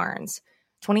Brainerd Barnes,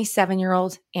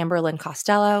 27-year-old Amber Lynn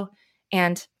Costello,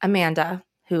 and Amanda,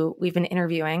 who we've been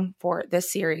interviewing for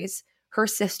this series, her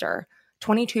sister,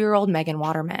 22-year-old Megan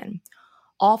Waterman.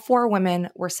 All 4 women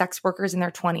were sex workers in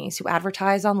their 20s who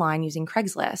advertised online using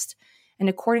Craigslist. And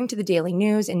according to the Daily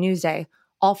News and Newsday,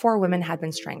 all 4 women had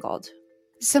been strangled.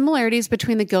 Similarities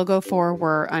between the Gilgo 4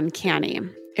 were uncanny.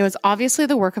 It was obviously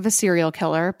the work of a serial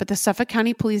killer, but the Suffolk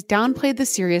County Police downplayed the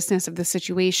seriousness of the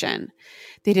situation.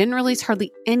 They didn't release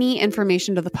hardly any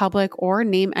information to the public or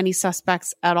name any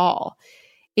suspects at all.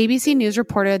 ABC News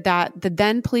reported that the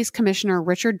then police commissioner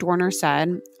Richard Dorner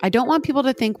said, "I don't want people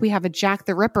to think we have a Jack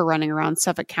the Ripper running around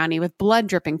Suffolk County with blood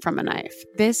dripping from a knife.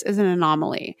 This is an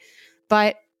anomaly."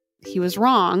 But he was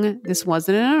wrong. This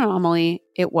wasn't an anomaly.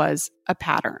 It was a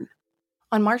pattern.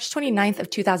 On March 29th of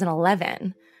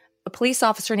 2011, a police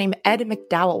officer named Ed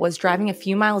McDowell was driving a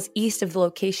few miles east of the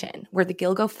location where the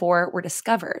Gilgo 4 were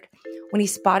discovered when he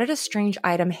spotted a strange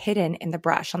item hidden in the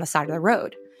brush on the side of the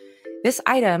road. This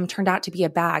item turned out to be a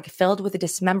bag filled with a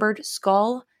dismembered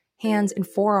skull, hands, and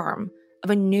forearm of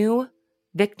a new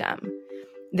victim.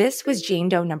 This was Jane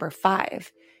Doe number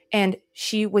 5, and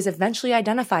she was eventually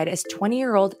identified as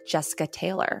 20-year-old Jessica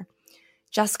Taylor.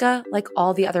 Jessica, like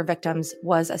all the other victims,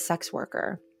 was a sex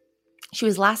worker. She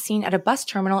was last seen at a bus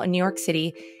terminal in New York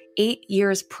City 8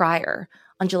 years prior,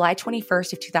 on July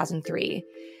 21st of 2003.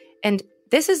 And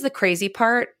this is the crazy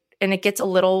part, and it gets a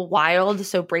little wild,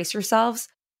 so brace yourselves.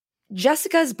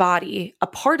 Jessica's body, a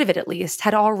part of it at least,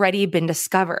 had already been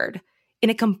discovered in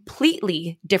a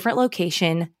completely different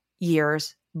location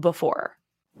years before.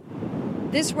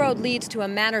 This road leads to a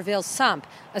Manorville sump,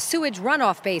 a sewage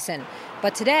runoff basin.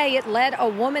 But today it led a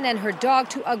woman and her dog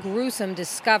to a gruesome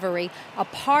discovery, a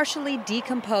partially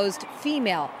decomposed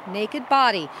female naked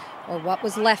body, or what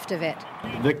was left of it.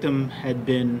 The victim had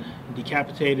been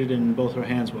decapitated and both her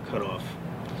hands were cut off.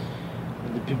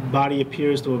 The body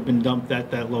appears to have been dumped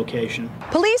at that location.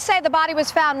 Police say the body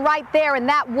was found right there in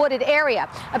that wooded area,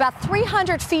 about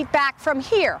 300 feet back from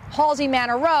here, Halsey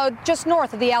Manor Road, just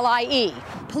north of the LIE.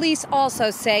 Police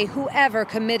also say whoever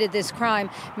committed this crime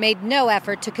made no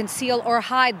effort to conceal or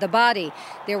hide the body.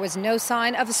 There was no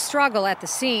sign of a struggle at the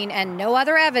scene and no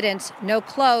other evidence, no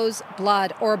clothes,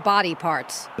 blood, or body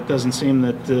parts. It doesn't seem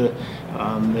that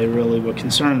they really were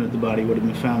concerned that the body would have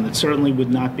been found. It certainly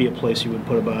would not be a place you would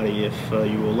put a body if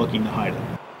you were looking to hide it.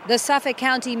 The Suffolk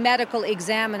County Medical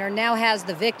Examiner now has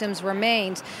the victim's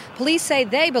remains. Police say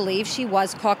they believe she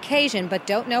was Caucasian but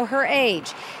don't know her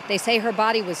age. They say her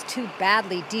body was too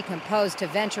badly decomposed to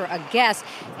venture a guess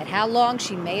at how long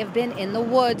she may have been in the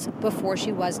woods before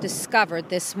she was discovered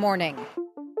this morning.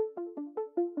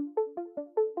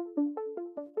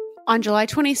 On July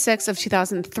 26 of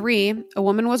 2003, a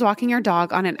woman was walking her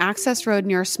dog on an access road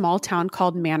near a small town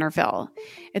called Manorville.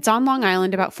 It's on Long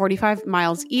Island, about 45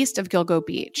 miles east of Gilgo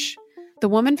Beach. The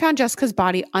woman found Jessica's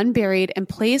body unburied and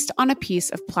placed on a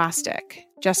piece of plastic.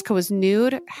 Jessica was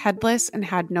nude, headless, and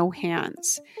had no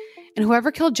hands. And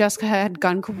whoever killed Jessica had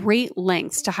gone great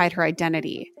lengths to hide her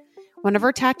identity. One of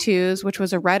her tattoos, which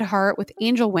was a red heart with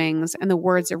angel wings and the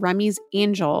words Remy's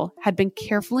Angel, had been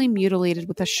carefully mutilated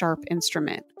with a sharp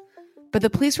instrument. But the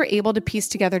police were able to piece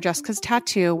together Jessica's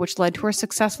tattoo, which led to her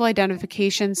successful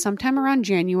identification sometime around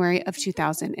January of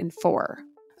 2004.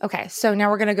 Okay, so now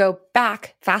we're going to go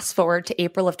back, fast forward to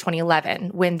April of 2011,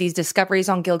 when these discoveries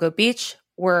on Gilgo Beach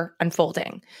were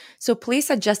unfolding. So police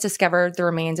had just discovered the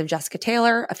remains of Jessica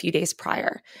Taylor a few days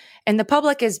prior. And the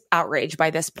public is outraged by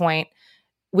this point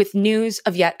with news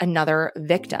of yet another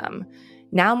victim.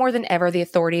 Now more than ever, the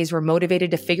authorities were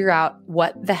motivated to figure out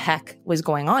what the heck was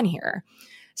going on here.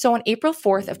 So on April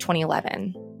 4th of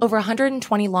 2011, over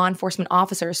 120 law enforcement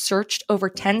officers searched over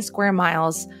 10 square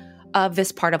miles of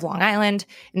this part of Long Island,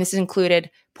 and this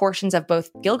included portions of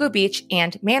both Gilgo Beach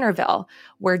and Manorville,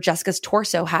 where Jessica's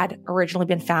torso had originally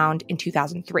been found in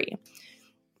 2003.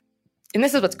 And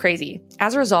this is what's crazy.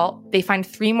 As a result, they find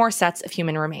 3 more sets of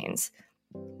human remains,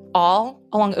 all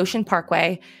along Ocean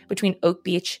Parkway between Oak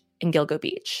Beach and Gilgo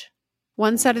Beach.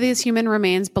 One set of these human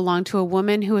remains belonged to a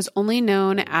woman who was only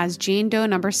known as Jane Doe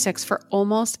number 6 for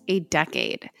almost a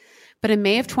decade. But in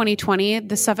May of 2020,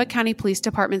 the Suffolk County Police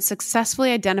Department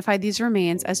successfully identified these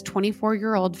remains as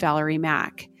 24-year-old Valerie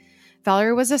Mack.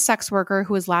 Valerie was a sex worker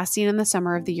who was last seen in the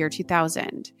summer of the year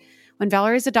 2000. When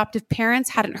Valerie's adoptive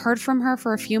parents hadn't heard from her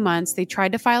for a few months, they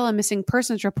tried to file a missing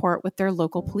persons report with their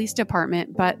local police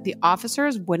department, but the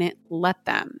officers wouldn't let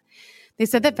them. They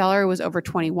said that Valerie was over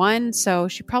 21, so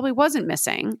she probably wasn't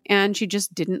missing, and she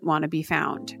just didn't want to be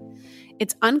found.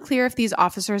 It's unclear if these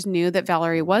officers knew that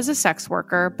Valerie was a sex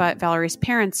worker, but Valerie's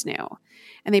parents knew.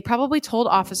 And they probably told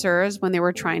officers when they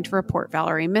were trying to report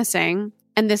Valerie missing.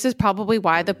 And this is probably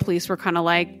why the police were kind of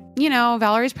like,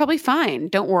 Valerie's probably fine.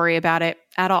 Don't worry about it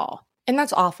at all. And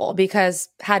that's awful, because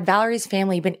had Valerie's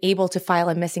family been able to file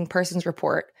a missing persons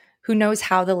report, who knows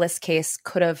how the LISK case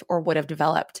could have or would have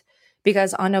developed.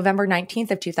 Because on November 19th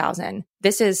of 2000,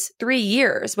 this is 3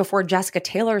 years before Jessica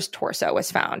Taylor's torso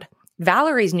was found.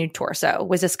 Valerie's nude torso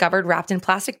was discovered wrapped in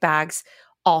plastic bags,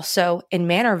 also in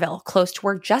Manorville, close to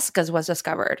where Jessica's was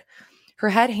discovered. Her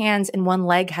head, hands, and one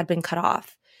leg had been cut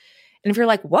off. And if you're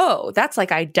like, whoa, that's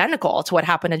like identical to what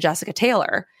happened to Jessica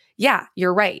Taylor. Yeah,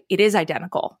 you're right. It is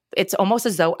identical. It's almost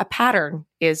as though a pattern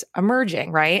is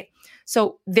emerging, right?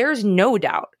 So there's no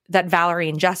doubt that Valerie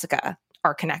and Jessica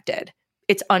are connected.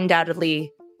 It's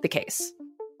undoubtedly the case.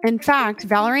 In fact,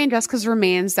 Valerie and Jessica's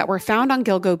remains that were found on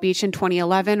Gilgo Beach in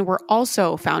 2011 were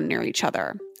also found near each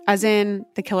other. As in,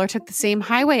 the killer took the same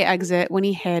highway exit when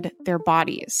he hid their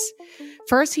bodies.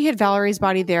 First, he hid Valerie's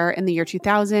body there in the year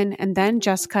 2000, and then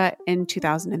Jessica in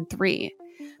 2003.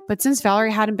 But since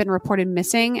Valerie hadn't been reported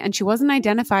missing and she wasn't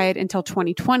identified until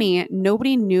 2020,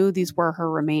 nobody knew these were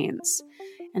her remains.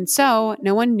 And so,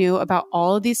 no one knew about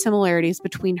all of these similarities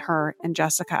between her and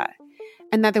Jessica,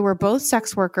 and that they were both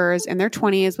sex workers in their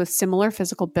 20s with similar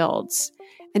physical builds.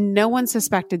 And no one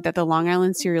suspected that the Long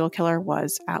Island serial killer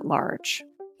was at large.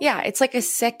 Yeah, it's like a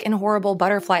sick and horrible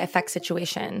butterfly effect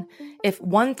situation. If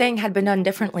one thing had been done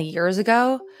differently years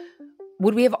ago,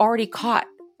 would we have already caught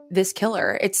this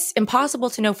killer? It's impossible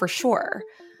to know for sure.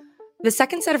 The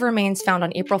second set of remains found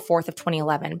on April 4th of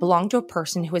 2011 belonged to a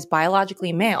person who was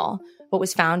biologically male, but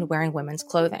was found wearing women's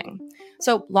clothing.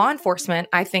 So law enforcement,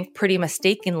 I think pretty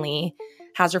mistakenly,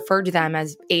 has referred to them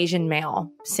as Asian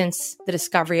male since the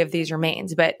discovery of these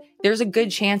remains, but there's a good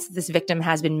chance that this victim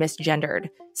has been misgendered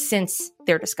since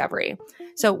their discovery.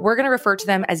 So we're going to refer to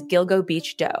them as Gilgo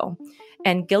Beach Doe.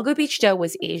 And Gilgo Beach Doe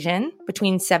was Asian,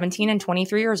 between 17 and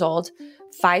 23 years old,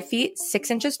 5 feet 6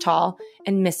 inches tall,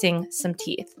 and missing some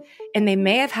teeth. And they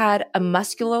may have had a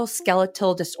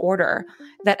musculoskeletal disorder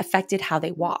that affected how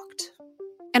they walked.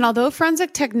 And although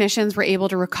forensic technicians were able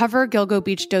to recover Gilgo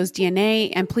Beach Doe's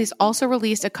DNA, and police also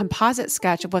released a composite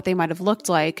sketch of what they might have looked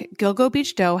like, Gilgo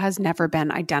Beach Doe has never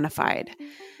been identified.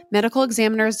 Medical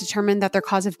examiners determined that their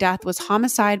cause of death was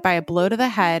homicide by a blow to the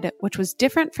head, which was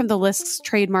different from the LISK's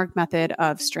trademark method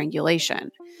of strangulation.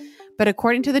 But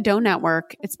according to the Doe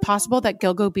Network, it's possible that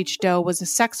Gilgo Beach Doe was a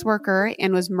sex worker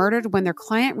and was murdered when their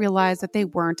client realized that they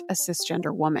weren't a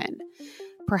cisgender woman.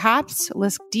 Perhaps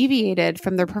LISK deviated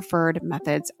from their preferred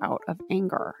methods out of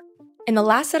anger. And the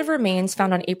last set of remains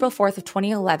found on April 4th of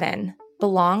 2011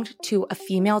 belonged to a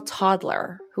female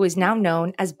toddler who is now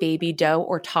known as Baby Doe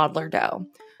or Toddler Doe.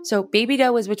 So Baby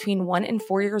Doe was between 1 and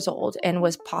 4 years old and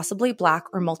was possibly Black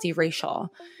or multiracial.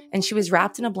 And she was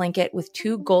wrapped in a blanket with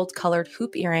 2 gold-colored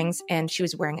hoop earrings, and she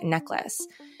was wearing a necklace.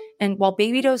 And while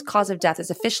Baby Doe's cause of death is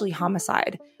officially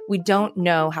homicide, we don't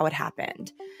know how it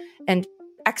happened. And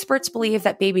experts believe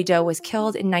that Baby Doe was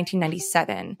killed in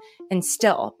 1997, and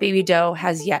still, Baby Doe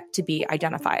has yet to be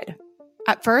identified.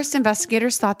 At first,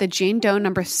 investigators thought that Jane Doe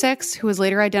number 6, who was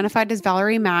later identified as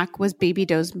Valerie Mack, was Baby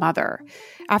Doe's mother.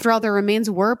 After all, their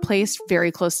remains were placed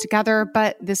very close together,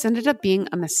 but this ended up being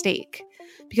a mistake,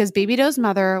 because Baby Doe's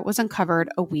mother was uncovered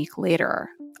a week later,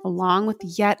 along with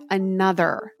yet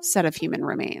another set of human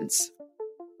remains.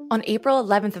 On April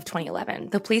 11th of 2011,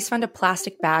 the police found a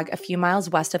plastic bag a few miles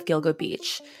west of Gilgo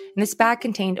Beach, and this bag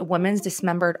contained a woman's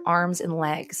dismembered arms and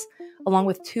legs, along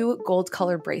with 2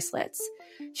 gold-colored bracelets.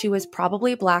 She was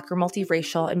probably Black or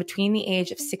multiracial and between the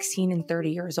age of 16 and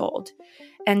 30 years old,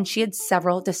 and she had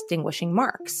several distinguishing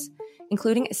marks,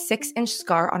 including a 6-inch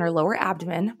scar on her lower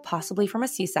abdomen, possibly from a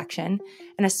C-section,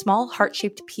 and a small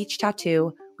heart-shaped peach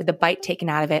tattoo with a bite taken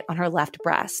out of it on her left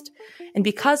breast. And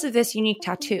because of this unique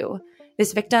tattoo,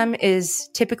 this victim is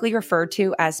typically referred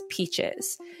to as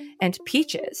Peaches, and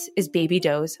Peaches is Baby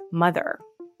Doe's mother.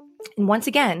 And once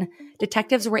again,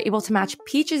 detectives were able to match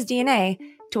Peaches' DNA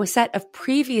to a set of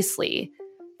previously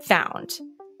found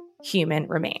human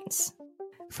remains.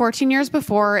 14 years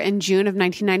before, in June of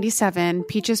 1997,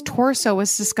 Peach's torso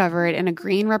was discovered in a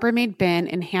green Rubbermaid bin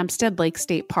in Hampstead Lake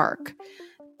State Park.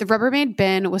 The Rubbermaid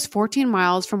bin was 14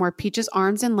 miles from where Peach's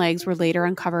arms and legs were later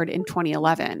uncovered in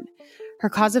 2011. Her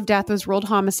cause of death was ruled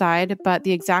homicide, but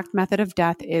the exact method of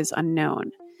death is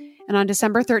unknown. And on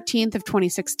December 13th of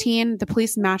 2016, the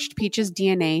police matched Peach's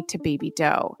DNA to baby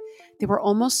Doe. They were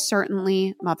almost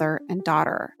certainly mother and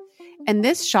daughter. And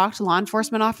this shocked law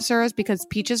enforcement officers because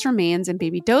Peach's remains and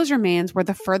baby Doe's remains were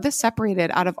the furthest separated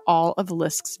out of all of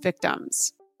LISK's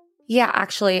victims. Yeah,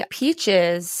 actually,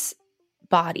 Peach's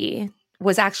body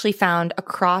was actually found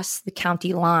across the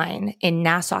county line in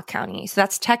Nassau County. So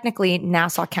that's technically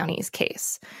Nassau County's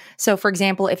case. So for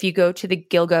example, if you go to the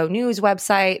Gilgo News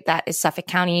website, that is Suffolk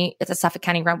County, it's a Suffolk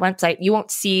County run website, you won't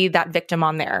see that victim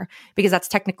on there because that's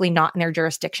technically not in their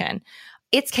jurisdiction.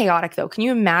 It's chaotic though. Can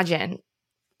you imagine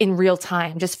in real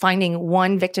time just finding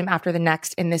one victim after the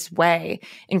next in this way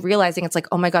and realizing it's like,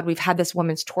 oh my God, we've had this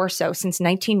woman's torso since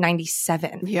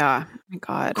 1997. Yeah, my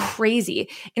God. Crazy.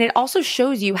 And it also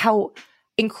shows you how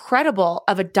incredible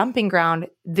of a dumping ground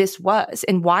this was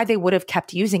and why they would have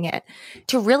kept using it.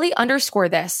 To really underscore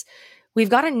this, we've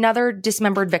got another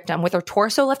dismembered victim with her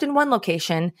torso left in one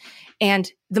location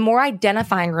and the more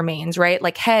identifying remains, right?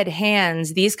 Like head,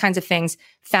 hands, these kinds of things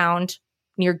found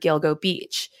near Gilgo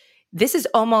Beach. This is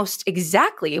almost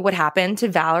exactly what happened to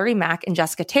Valerie Mack and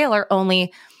Jessica Taylor,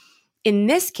 only in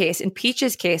this case, in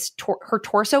Peach's case, her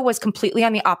torso was completely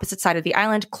on the opposite side of the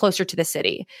island, closer to the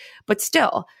city. But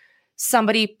still,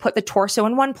 somebody put the torso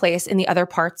in one place and the other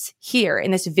parts here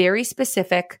in this very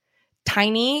specific,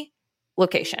 tiny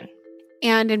location.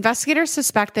 And investigators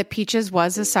suspect that Peaches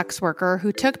was a sex worker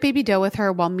who took baby Doe with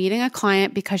her while meeting a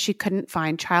client because she couldn't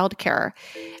find childcare.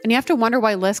 And you have to wonder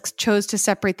why LISK chose to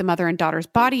separate the mother and daughter's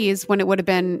bodies when it would have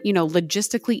been,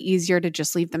 logistically easier to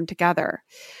just leave them together.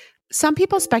 Some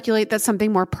people speculate that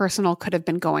something more personal could have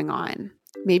been going on.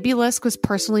 Maybe LISK was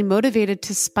personally motivated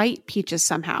to spite Peaches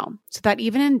somehow, so that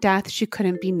even in death, she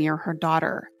couldn't be near her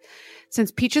daughter.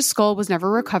 Since Peach's skull was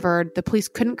never recovered, the police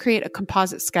couldn't create a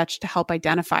composite sketch to help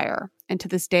identify her. And to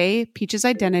this day, Peach's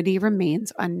identity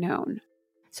remains unknown.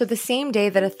 So the same day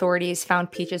that authorities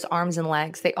found Peach's arms and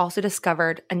legs, they also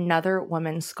discovered another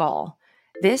woman's skull.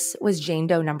 This was Jane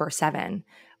Doe number 7,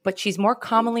 but she's more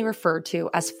commonly referred to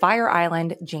as Fire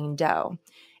Island Jane Doe.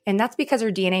 And that's because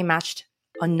her DNA matched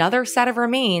another set of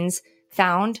remains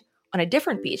found on a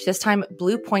different beach, this time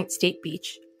Blue Point State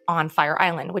Beach on Fire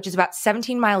Island, which is about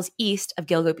 17 miles east of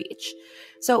Gilgo Beach.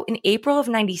 So in April of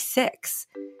 96,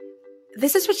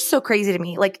 this is what's so crazy to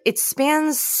me. Like, it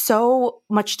spans so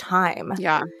much time.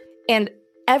 Yeah. And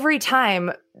every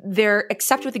time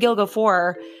except with the Gilgo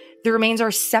 4, the remains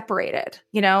are separated,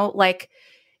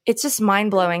 it's just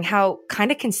mind-blowing how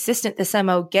kind of consistent this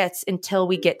MO gets until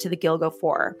we get to the Gilgo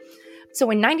 4. So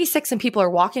in 96, some people are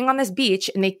walking on this beach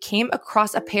and they came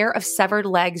across a pair of severed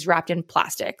legs wrapped in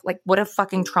plastic. Like, what a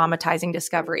fucking traumatizing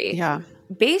discovery. Yeah.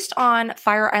 Based on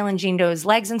Fire Island Jane Doe's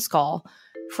legs and skull,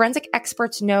 forensic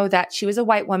experts know that she was a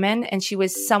white woman and she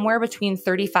was somewhere between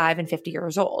 35 and 50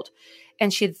 years old.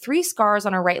 And she had 3 scars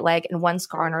on her right leg and 1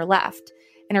 scar on her left.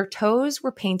 And her toes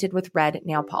were painted with red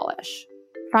nail polish.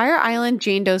 Fire Island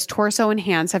Jane Doe's torso and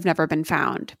hands have never been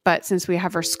found, but since we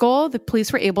have her skull, the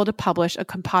police were able to publish a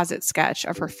composite sketch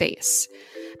of her face.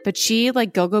 But she,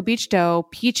 like Gilgo Beach Doe,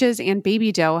 Peaches, and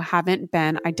Baby Doe haven't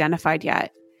been identified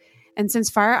yet. And since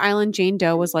Fire Island Jane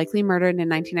Doe was likely murdered in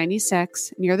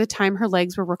 1996, near the time her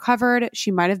legs were recovered,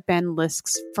 she might have been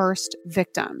LISK's first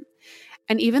victim.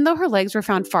 And even though her legs were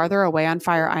found farther away on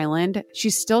Fire Island,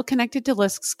 she's still connected to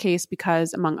LISK's case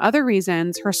because, among other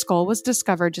reasons, her skull was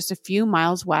discovered just a few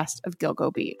miles west of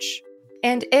Gilgo Beach.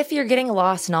 And if you're getting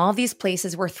lost in all of these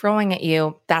places we're throwing at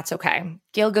you, that's okay.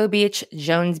 Gilgo Beach,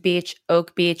 Jones Beach,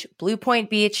 Oak Beach, Blue Point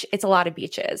Beach, it's a lot of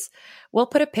beaches. We'll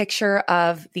put a picture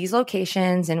of these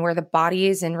locations and where the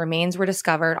bodies and remains were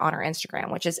discovered on our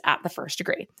Instagram, which is at The First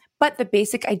Degree. But the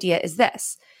basic idea is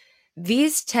this.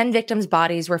 These 10 victims'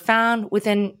 bodies were found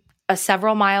within a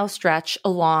several mile stretch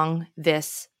along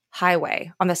this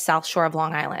highway on the south shore of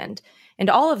Long Island. And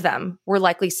all of them were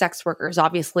likely sex workers,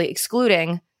 obviously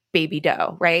excluding Baby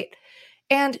Doe, right?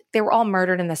 And they were all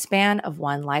murdered in the span of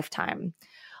one lifetime.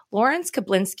 Lawrence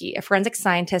Kablinski, a forensic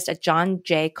scientist at John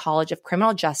Jay College of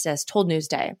Criminal Justice, told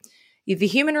Newsday, the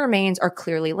human remains are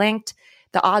clearly linked.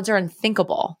 The odds are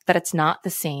unthinkable that it's not the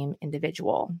same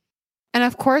individual. And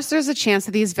of course, there's a chance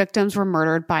that these victims were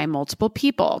murdered by multiple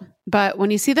people. But when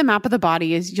you see the map of the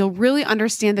bodies, you'll really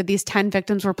understand that these 10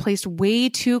 victims were placed way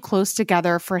too close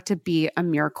together for it to be a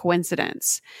mere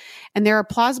coincidence. And there are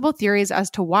plausible theories as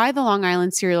to why the Long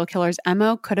Island serial killer's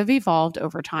MO could have evolved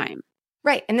over time.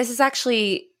 Right. And this is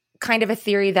actually kind of a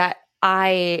theory that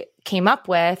I came up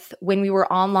with when we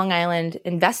were on Long Island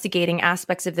investigating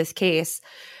aspects of this case.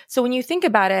 So when you think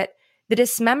about it, the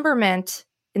dismemberment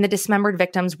and the dismembered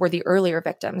victims were the earlier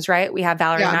victims, right? We have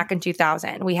Valerie Mack in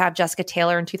 2000. We have Jessica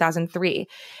Taylor in 2003.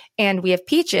 And we have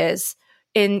Peaches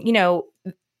in the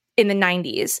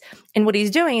 90s. And what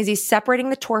he's doing is he's separating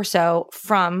the torso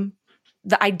from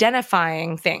the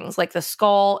identifying things like the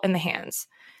skull and the hands,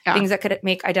 things that could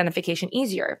make identification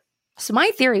easier. So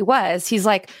my theory was, he's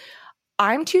like,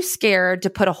 I'm too scared to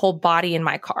put a whole body in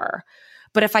my car.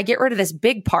 But if I get rid of this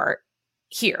big part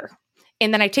here,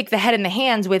 and then I take the head and the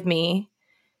hands with me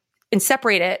and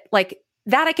separate it, like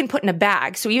that I can put in a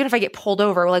bag. So even if I get pulled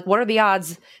over, like what are the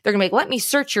odds they're gonna be like, let me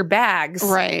search your bags.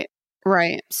 Right.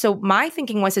 So my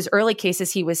thinking was his early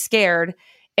cases, he was scared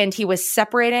and he was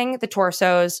separating the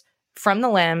torsos from the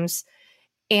limbs.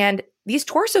 And these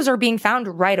torsos are being found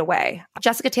right away.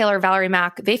 Jessica Taylor, Valerie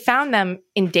Mack, they found them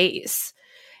in days.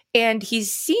 And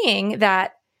he's seeing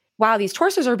that, wow, these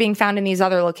torsos are being found in these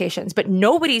other locations, but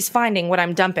nobody's finding what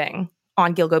I'm dumping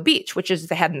on Gilgo Beach, which is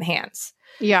the head and the hands.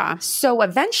 Yeah. So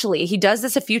eventually he does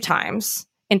this a few times,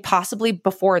 and possibly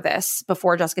before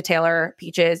Jessica Taylor,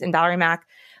 Peaches, and Valerie Mack.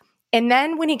 And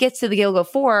then when he gets to the Gilgo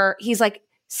 4, he's like,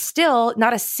 still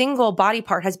not a single body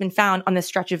part has been found on this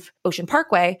stretch of Ocean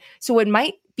Parkway. So it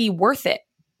might be worth it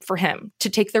for him to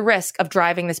take the risk of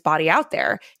driving this body out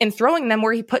there and throwing them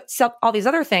where he puts up all these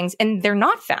other things and they're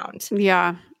not found.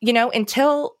 Yeah.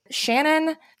 Until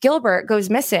Shannan Gilbert goes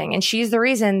missing, and she's the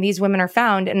reason these women are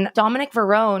found. And Dominic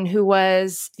Verone, who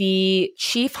was the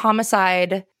chief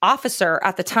homicide officer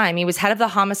at the time, he was head of the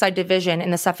homicide division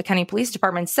in the Suffolk County Police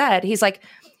Department, said, he's like,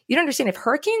 you don't understand, if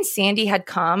Hurricane Sandy had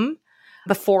come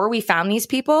before we found these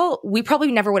people, we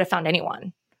probably never would have found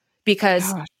anyone.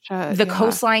 Because the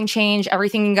coastline changed,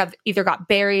 everything either got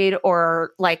buried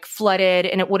or like flooded,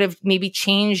 and it would have maybe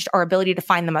changed our ability to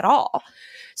find them at all.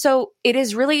 So it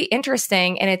is really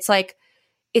interesting. And it's like,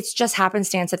 it's just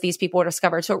happenstance that these people were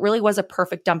discovered. So it really was a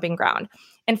perfect dumping ground.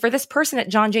 And for this person at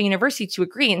John Jay University to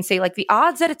agree and say, like, the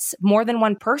odds that it's more than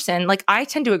one person, like, I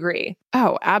tend to agree.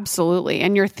 Oh, absolutely.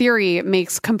 And your theory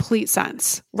makes complete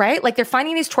sense. Right? Like, they're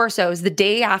finding these torsos the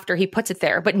day after he puts it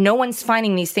there, but no one's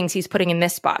finding these things he's putting in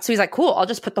this spot. So he's like, cool, I'll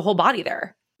just put the whole body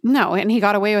there. No, and he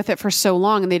got away with it for so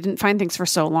long, and they didn't find things for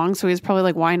so long. So he was probably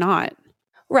like, why not?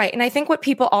 Right. And I think what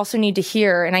people also need to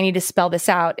hear, and I need to spell this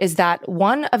out, is that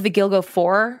one of the Gilgo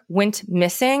 4 went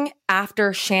missing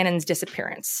after Shannan's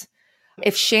disappearance.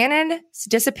 If Shannan's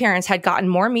disappearance had gotten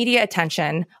more media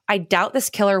attention, I doubt this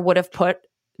killer would have put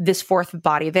this fourth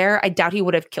body there. I doubt he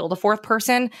would have killed a fourth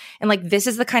person. And like, this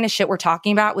is the kind of shit we're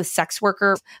talking about with sex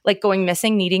workers, like going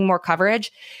missing, needing more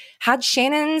coverage. Had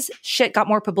Shannan's shit got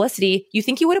more publicity, you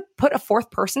think he would have put a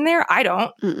fourth person there? I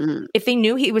don't. Mm-mm. If they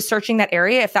knew he was searching that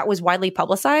area, if that was widely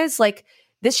publicized, like,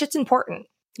 this shit's important.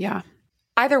 Yeah.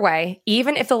 Either way,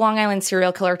 even if the Long Island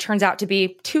serial killer turns out to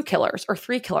be 2 killers or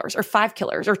 3 killers or 5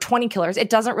 killers or 20 killers, it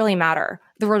doesn't really matter.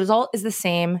 The result is the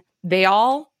same. They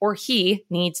all, or he,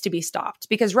 needs to be stopped.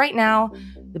 Because right now,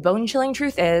 the bone-chilling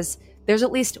truth is there's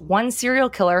at least one serial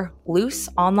killer loose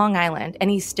on Long Island,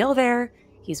 and he's still there.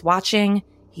 He's watching.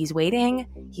 He's waiting.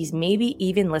 He's maybe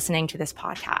even listening to this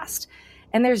podcast.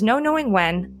 And there's no knowing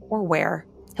when or where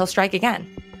he'll strike again.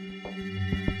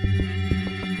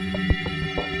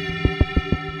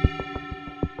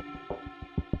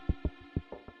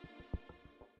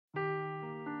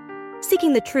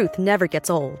 Seeking the truth never gets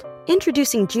old.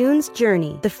 Introducing June's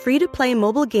Journey, the free-to-play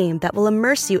mobile game that will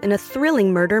immerse you in a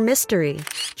thrilling murder mystery.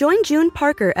 Join June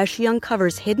Parker as she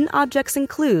uncovers hidden objects and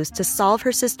clues to solve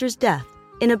her sister's death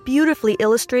in a beautifully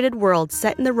illustrated world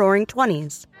set in the Roaring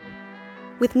 20s.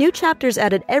 With new chapters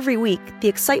added every week, the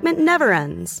excitement never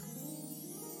ends.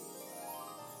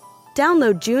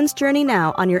 Download June's Journey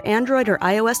now on your Android or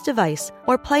iOS device,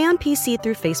 or play on PC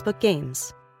through Facebook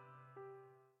Games.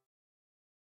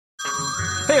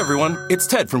 Hey everyone, it's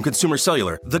Ted from Consumer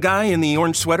Cellular, the guy in the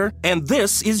orange sweater, and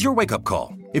this is your wake-up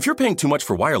call. If you're paying too much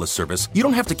for wireless service, you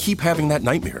don't have to keep having that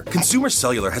nightmare. Consumer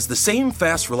Cellular has the same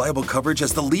fast, reliable coverage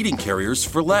as the leading carriers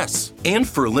for less. And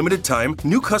for a limited time,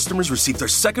 new customers receive their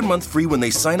second month free when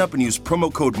they sign up and use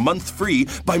promo code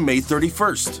MONTHFREE by May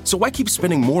 31st. So why keep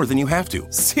spending more than you have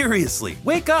to? Seriously,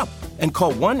 wake up and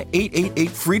call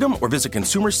 1-888-FREEDOM or visit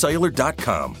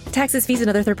consumercellular.com. Taxes, fees, and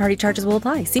other third-party charges will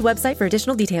apply. See website for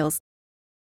additional details.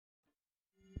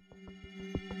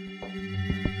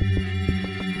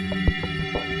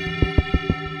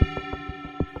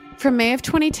 From May of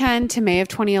 2010 to May of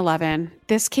 2011,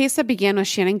 this case that began with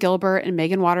Shannan Gilbert and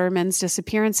Megan Waterman's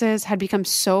disappearances had become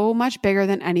so much bigger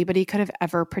than anybody could have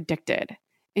ever predicted,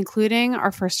 including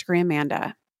our first degree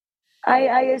Amanda.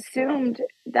 I assumed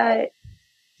that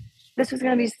this was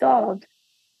going to be solved.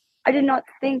 I did not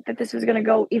think that this was going to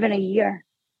go even a year.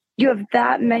 You have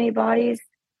that many bodies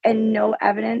and no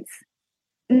evidence,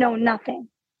 no nothing.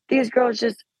 These girls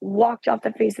just walked off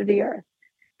the face of the earth.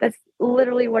 That's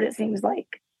literally what it seems like.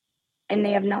 And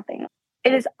they have nothing.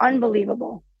 It is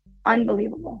unbelievable.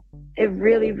 Unbelievable. It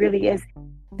really, really is.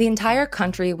 The entire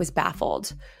country was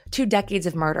baffled. 2 decades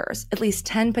of murders, at least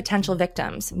 10 potential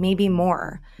victims, maybe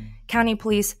more. County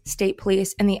police, state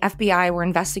police, and the FBI were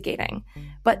investigating.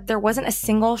 But there wasn't a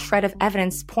single shred of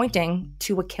evidence pointing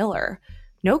to a killer.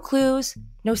 No clues,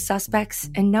 no suspects,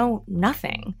 and no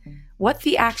nothing. What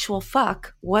the actual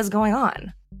fuck was going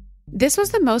on? This was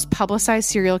the most publicized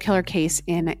serial killer case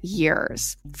in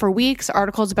years. For weeks,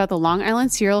 articles about the Long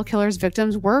Island serial killer's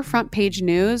victims were front page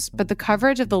news, but the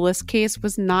coverage of the LISK case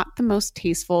was not the most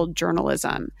tasteful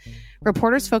journalism.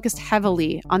 Reporters focused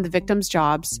heavily on the victims'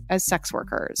 jobs as sex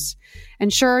workers.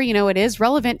 And sure, it is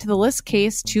relevant to the LISK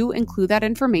case to include that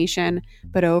information,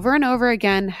 but over and over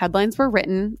again, headlines were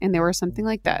written, and they were something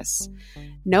like this.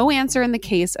 No answer in the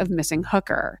case of missing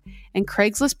hooker, and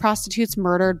Craigslist prostitutes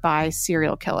murdered by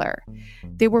serial killer.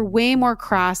 They were way more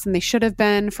crass than they should have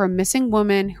been for a missing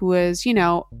woman who was,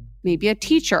 maybe a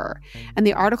teacher, and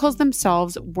the articles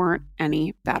themselves weren't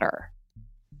any better.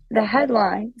 The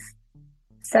headlines: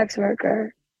 sex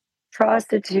worker,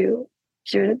 prostitute.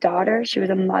 She was a daughter. She was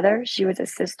a mother. She was a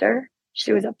sister.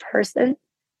 She was a person.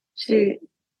 She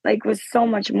was so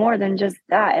much more than just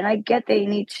that. And I get they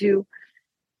need to,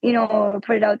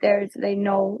 put it out there so they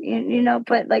know,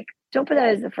 but don't put that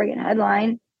as the friggin'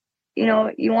 headline. You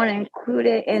want to include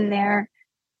it in there.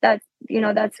 That's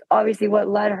obviously what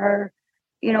led her,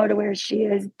 to where she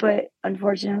is, but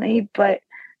unfortunately,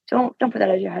 don't put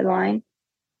that as your headline.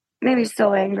 It made me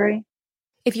so angry.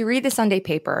 If you read the Sunday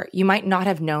paper, you might not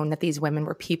have known that these women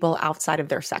were people outside of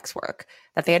their sex work,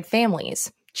 that they had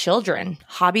families, children,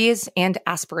 hobbies, and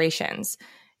aspirations.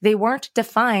 They weren't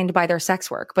defined by their sex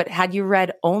work, but had you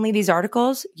read only these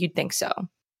articles, you'd think so.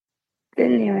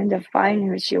 Didn't even define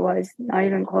who she was, not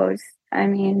even close. I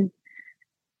mean,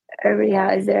 everybody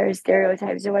has their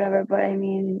stereotypes or whatever, but I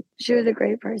mean, she was a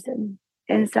great person.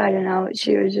 Inside and out,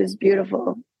 she was just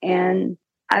beautiful. And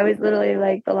I was literally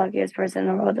the luckiest person in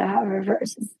the world to have her for a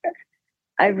sister.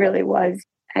 I really was.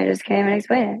 I just can't even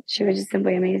explain it. She was just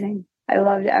simply amazing. I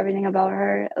loved everything about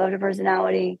her. I loved her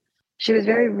personality. She was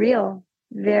very real,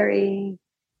 very,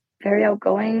 very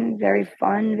outgoing, very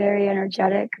fun, very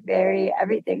energetic, very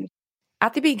everything.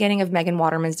 At the beginning of Megan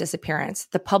Waterman's disappearance,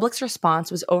 the public's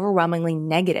response was overwhelmingly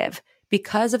negative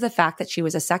because of the fact that she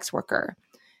was a sex worker.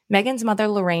 Megan's mother,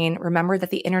 Lorraine, remembered that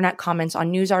the internet comments on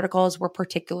news articles were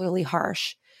particularly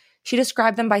harsh. She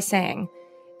described them by saying,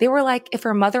 they were like if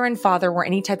her mother and father were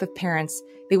any type of parents,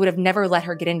 they would have never let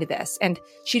her get into this, and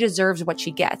she deserves what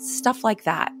she gets. Stuff like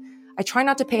that. I try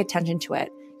not to pay attention to it.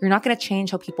 You're not going to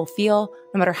change how people feel,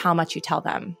 no matter how much you tell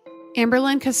them.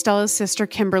 Amberlynn Costello's sister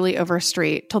Kimberly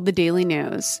Overstreet told the Daily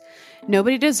News,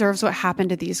 "Nobody deserves what happened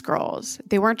to these girls.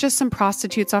 They weren't just some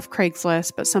prostitutes off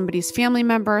Craigslist, but somebody's family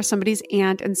member, somebody's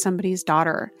aunt, and somebody's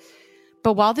daughter."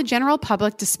 But while the general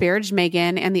public disparaged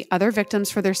Megan and the other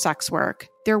victims for their sex work,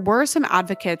 there were some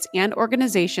advocates and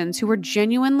organizations who were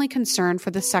genuinely concerned for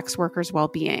the sex workers'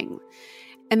 well-being.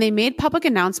 And they made public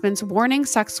announcements warning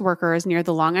sex workers near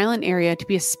the Long Island area to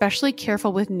be especially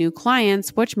careful with new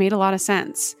clients, which made a lot of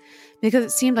sense. Because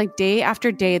it seemed like day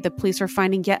after day, the police were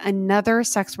finding yet another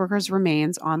sex worker's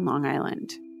remains on Long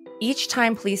Island. Each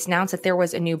time police announced that there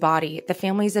was a new body, the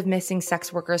families of missing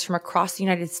sex workers from across the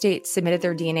United States submitted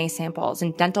their DNA samples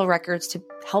and dental records to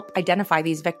help identify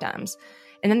these victims.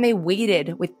 And then they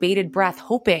waited with bated breath,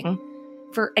 hoping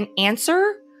for an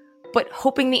answer, but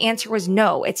hoping the answer was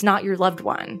no, it's not your loved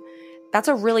one. That's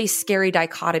a really scary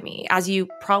dichotomy, as you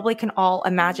probably can all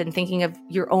imagine thinking of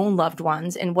your own loved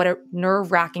ones and what a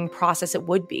nerve-wracking process it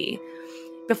would be.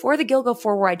 Before the Gilgo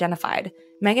 4 were identified,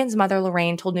 Megan's mother,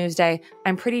 Lorraine, told Newsday,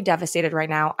 "I'm pretty devastated right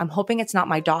now. I'm hoping it's not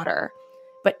my daughter."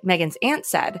 But Megan's aunt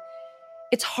said,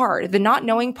 "It's hard. The not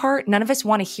knowing part, none of us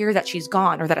want to hear that she's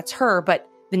gone or that it's her, but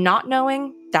the not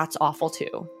knowing, that's awful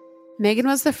too." Megan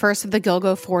was the first of the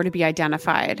Gilgo 4 to be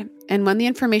identified. And when the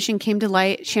information came to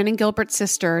light, Shannan Gilbert's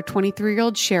sister,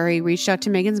 23-year-old Sherry, reached out to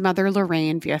Megan's mother,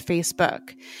 Lorraine, via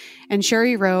Facebook. And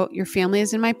Sherry wrote, "Your family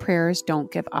is in my prayers.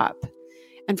 Don't give up."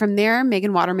 And from there,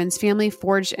 Megan Waterman's family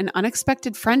forged an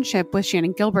unexpected friendship with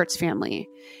Shannan Gilbert's family.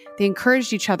 They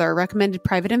encouraged each other, recommended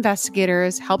private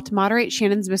investigators, helped moderate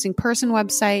Shannan's missing person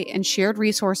website, and shared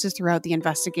resources throughout the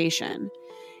investigation.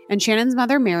 And Shannan's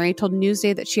mother, Mary, told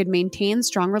Newsday that she had maintained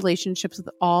strong relationships with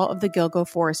all of the Gilgo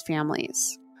 4's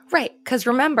families. Right. Because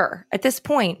remember, at this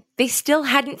point, they still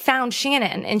hadn't found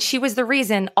Shannan, and she was the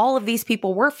reason all of these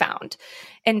people were found.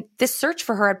 And this search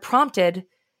for her had prompted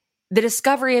the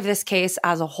discovery of this case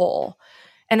as a whole.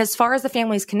 And as far as the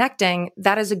families connecting,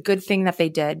 that is a good thing that they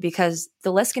did, because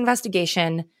the LISK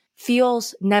investigation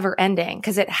feels never ending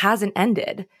because it hasn't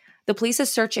ended. The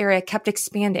police's search area kept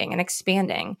expanding and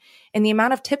expanding, and the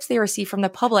amount of tips they received from the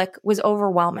public was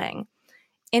overwhelming.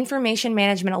 Information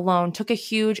management alone took a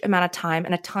huge amount of time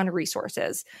and a ton of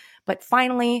resources. But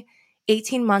finally,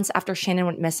 18 months after Shannan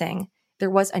went missing, there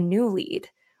was a new lead,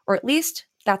 or at least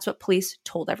that's what police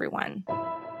told everyone.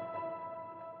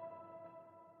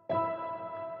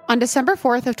 On December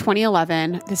 4th of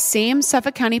 2011, the same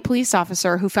Suffolk County police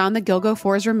officer who found the Gilgo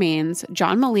Four's remains,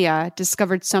 John Malia,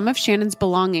 discovered some of Shannan's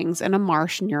belongings in a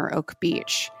marsh near Oak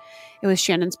Beach. It was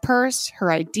Shannan's purse,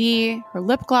 her ID, her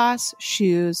lip gloss,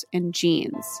 shoes, and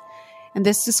jeans. And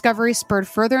this discovery spurred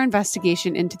further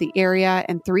investigation into the area,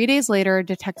 and 3 days later,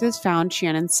 detectives found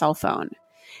Shannan's cell phone.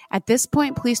 At this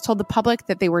point, police told the public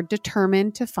that they were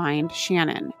determined to find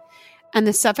Shannan. And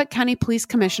the Suffolk County Police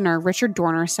Commissioner, Richard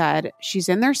Dorner, said, "She's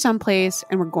in there someplace,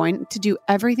 and we're going to do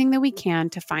everything that we can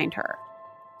to find her."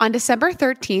 On December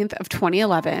 13th of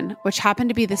 2011, which happened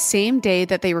to be the same day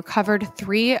that they recovered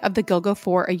 3 of the Gilgo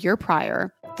Four a year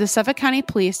prior, the Suffolk County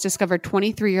Police discovered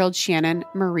 23-year-old Shannan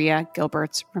Maria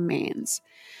Gilbert's remains.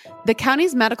 The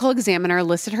county's medical examiner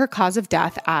listed her cause of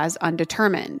death as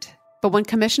undetermined. But when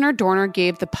Commissioner Dorner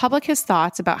gave the public his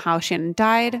thoughts about how Shannan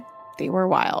died, they were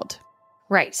wild.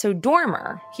 Right. So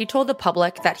Dormer, he told the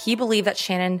public that he believed that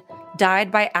Shannan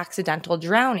died by accidental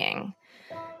drowning.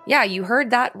 Yeah, you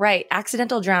heard that right.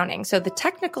 Accidental drowning. So the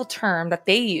technical term that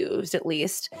they used, at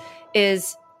least,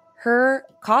 is her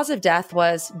cause of death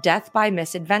was death by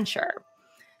misadventure.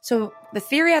 So the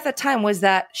theory at the time was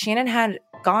that Shannan had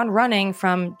gone running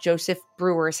from Joseph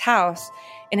Brewer's house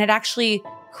and had actually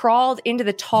crawled into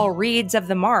the tall reeds of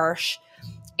the marsh.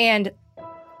 And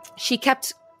she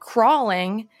kept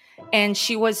crawling, and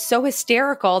she was so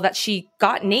hysterical that she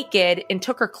got naked and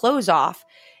took her clothes off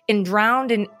and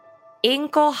drowned in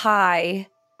ankle-high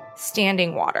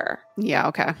standing water. Yeah,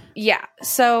 okay. Yeah.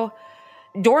 So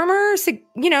Dormer,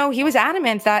 he was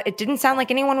adamant that it didn't sound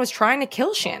like anyone was trying to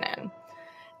kill Shannan.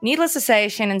 Needless to say,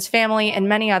 Shannan's family and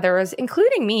many others,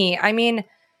 including me,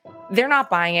 they're not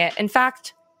buying it. In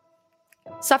fact,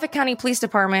 Suffolk County Police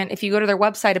Department, if you go to their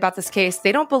website about this case,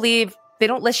 they don't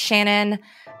list Shannan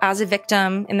as a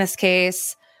victim in this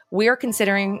case. We're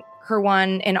considering her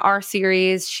one in our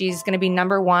series. She's going to be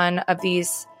number 1 of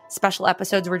these special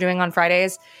episodes we're doing on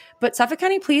Fridays. But Suffolk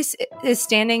County Police is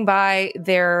standing by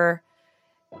their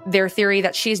theory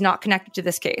that she's not connected to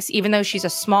this case, even though she's a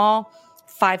small,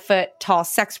 5-foot tall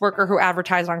sex worker who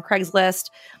advertised on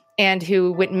Craigslist and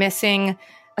who went missing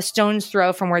a stone's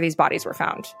throw from where these bodies were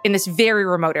found in this very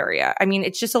remote area.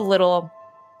 It's just a little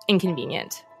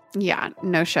inconvenient. Yeah,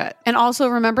 no shit. And also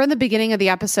remember in the beginning of the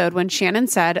episode when Shannan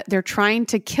said they're trying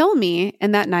to kill me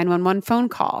in that 911 phone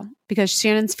call, because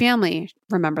Shannan's family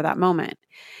remember that moment.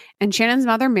 And Shannan's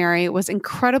mother, Mary, was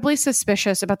incredibly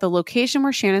suspicious about the location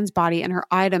where Shannan's body and her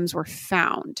items were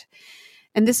found.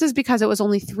 And this is because it was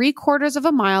only 3/4 of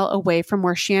a mile away from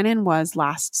where Shannan was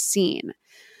last seen.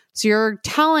 So you're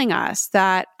telling us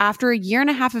that after a year and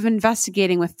a half of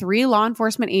investigating with 3 law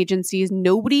enforcement agencies,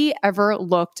 nobody ever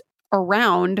looked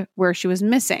around where she was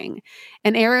missing,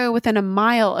 an area within a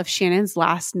mile of Shannan's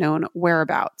last known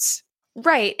whereabouts.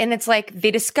 Right. And it's like they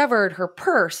discovered her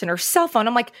purse and her cell phone.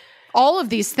 I'm like, all of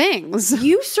these things.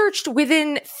 You searched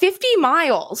within 50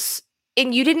 miles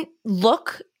and you didn't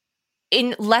look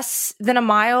in less than a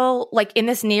mile, like in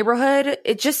this neighborhood.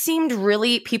 It just seemed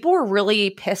people were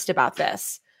really pissed about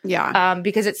this. Yeah.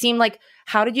 Because it seemed like,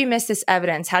 how did you miss this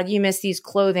evidence? How did you miss these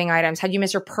clothing items? How did you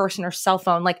miss her purse and her cell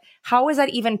phone? Like, how is that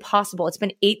even possible? It's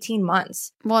been 18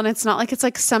 months. Well, and it's not like it's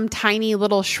like some tiny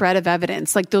little shred of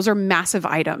evidence. Like, those are massive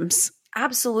items.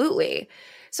 Absolutely.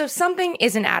 So something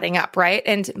isn't adding up, right?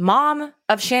 And mom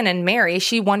of Shannan, Mary,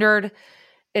 she wondered,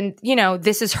 and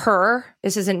this is her,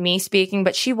 this isn't me speaking,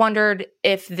 but she wondered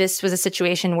if this was a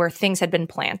situation where things had been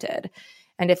planted.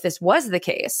 And if this was the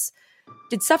case,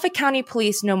 did Suffolk County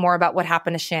Police know more about what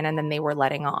happened to Shannan than they were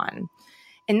letting on?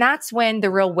 And that's when the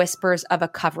real whispers of a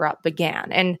cover-up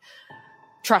began. And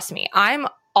trust me, I'm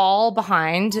all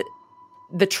behind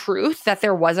the truth that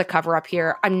there was a cover-up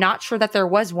here. I'm not sure that there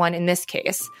was one in this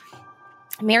case.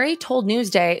 Mary told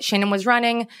Newsday Shannan was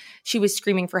running. She was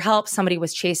screaming for help. Somebody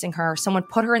was chasing her. Someone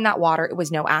put her in that water. It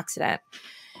was no accident.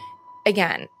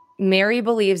 Again, Mary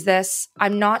believes this.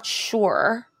 I'm not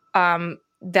sure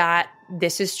that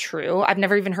this is true. I've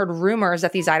never even heard rumors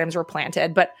that these items were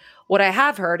planted. But what I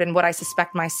have heard and what I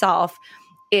suspect myself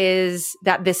is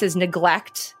that this is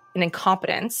neglect and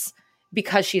incompetence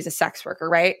because she's a sex worker,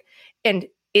 right? And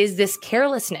is this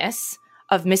carelessness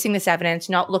of missing this evidence,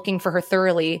 not looking for her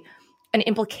thoroughly, an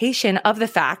implication of the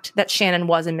fact that Shannan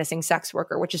was a missing sex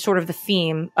worker, which is sort of the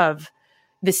theme of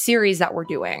the series that we're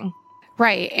doing.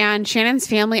 Right. And Shannan's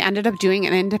family ended up doing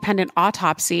an independent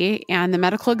autopsy, and the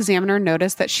medical examiner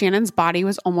noticed that Shannan's body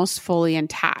was almost fully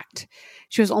intact.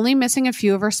 She was only missing a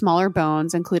few of her smaller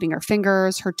bones, including her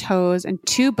fingers, her toes, and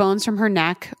 2 bones from her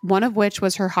neck, one of which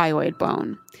was her hyoid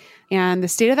bone. And the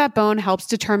state of that bone helps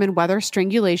determine whether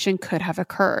strangulation could have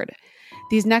occurred.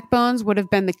 These neck bones would have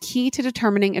been the key to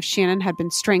determining if Shannan had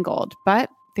been strangled, but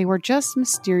they were just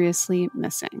mysteriously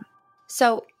missing.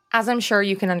 So, as I'm sure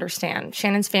you can understand,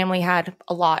 Shannan's family had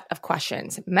a lot of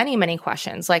questions, many, many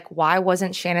questions, like why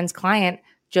wasn't Shannan's client,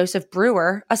 Joseph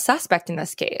Brewer, a suspect in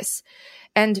this case?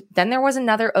 And then there was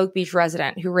another Oak Beach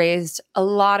resident who raised a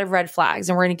lot of red flags,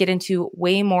 and we're going to get into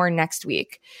way more next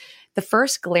week. The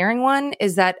first glaring one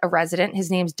is that a resident, his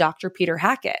name's Dr. Peter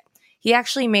Hackett, he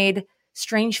actually made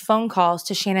strange phone calls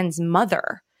to Shannan's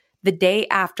mother the day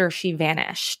after she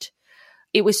vanished.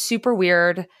 It was super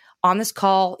weird. On this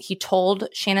call, he told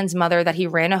Shannan's mother that he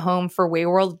ran a home for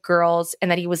wayward girls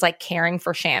and that he was like caring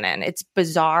for Shannan. It's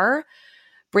bizarre.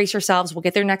 Brace yourselves. We'll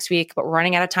get there next week, but we're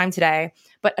running out of time today.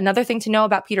 But another thing to know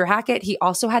about Peter Hackett, he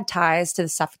also had ties to the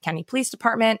Suffolk County Police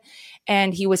Department,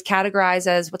 and he was categorized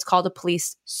as what's called a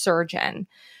police surgeon.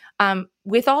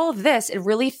 With all of this, it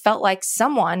really felt like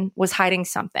someone was hiding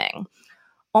something,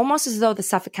 almost as though the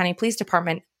Suffolk County Police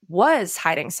Department was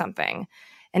hiding something.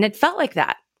 And it felt like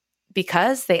that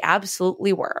because they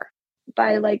absolutely were.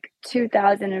 By like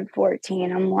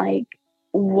 2014, I'm like,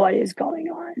 what is going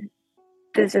on?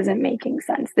 This isn't making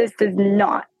sense. This does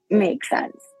not make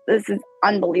sense. This is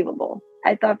unbelievable.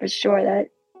 I thought for sure that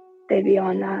they'd be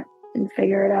on that and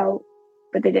figure it out,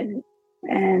 but they didn't.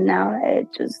 And now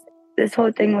this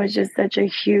whole thing was just such a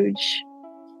huge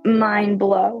mind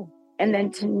blow. And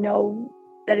then to know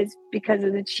that it's because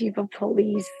of the chief of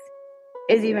police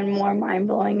is even more mind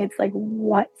blowing. It's like,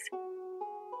 what?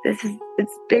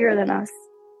 It's bigger than us,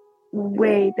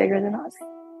 way bigger than us.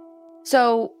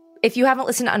 So if you haven't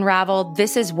listened to Unraveled,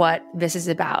 this is what this is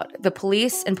about. The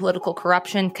police and political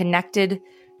corruption connected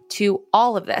to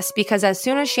all of this, because as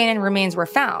soon as Shannan remains were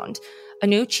found, a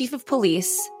new chief of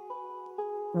police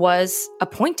was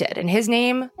appointed, and his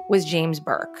name was James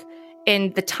Burke.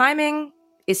 And the timing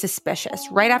is suspicious.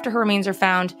 Right after her remains are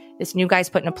found, this new guy's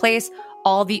put into place.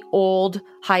 All the old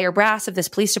higher brass of this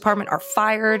police department are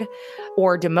fired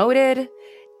or demoted,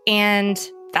 and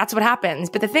that's what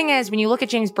happens. But the thing is, when you look at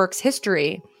James Burke's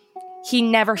history, he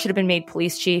never should have been made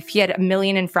police chief. He had a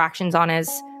million infractions on his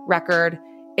record.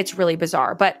 It's really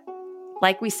bizarre. But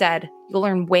like we said, you'll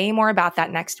learn way more about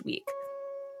that next week.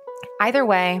 Either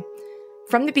way,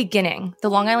 from the beginning, the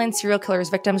Long Island serial killer's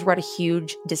victims were at a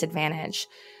huge disadvantage.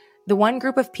 The one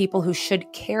group of people who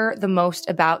should care the most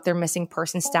about their missing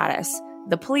person status,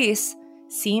 the police,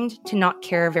 seemed to not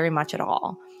care very much at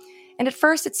all. And at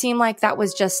first, it seemed like that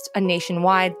was just a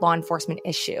nationwide law enforcement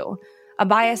issue, a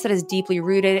bias that is deeply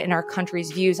rooted in our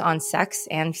country's views on sex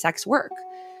and sex work.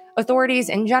 Authorities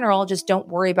in general just don't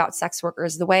worry about sex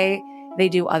workers the way they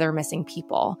do other missing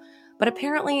people. But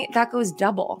apparently that goes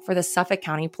double for the Suffolk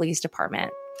County Police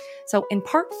Department. So in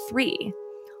part 3,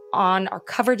 on our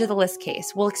coverage of the LISK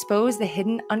case, we'll expose the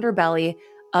hidden underbelly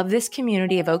of this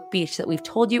community of Oak Beach that we've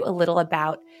told you a little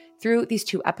about through these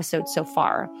 2 episodes so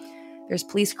far. There's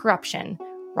police corruption,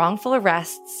 wrongful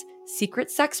arrests,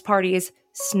 secret sex parties,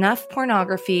 snuff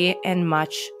pornography, and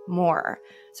much more.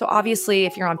 So obviously,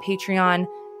 if you're on Patreon,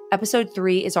 episode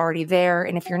 3 is already there.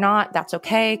 And if you're not, that's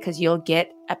okay, because you'll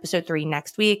get episode 3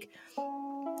 next week.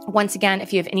 Once again,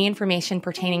 if you have any information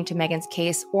pertaining to Megan's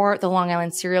case or the Long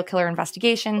Island serial killer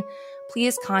investigation,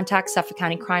 please contact Suffolk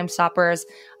County Crime Stoppers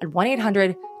at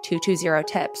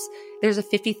 1-800-220-TIPS. There's a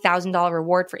 $50,000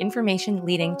 reward for information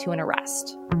leading to an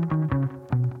arrest.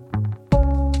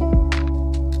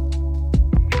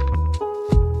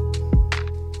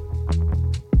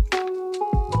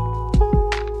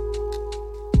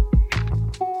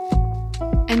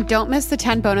 And don't miss the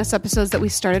 10 bonus episodes that we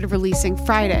started releasing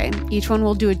Friday. Each one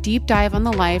will do a deep dive on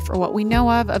the life or what we know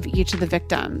of each of the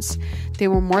victims. They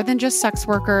were more than just sex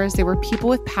workers. They were people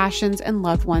with passions and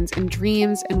loved ones and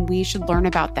dreams, and we should learn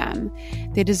about them.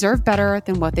 They deserve better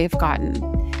than what they've gotten.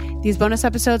 These bonus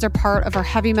episodes are part of our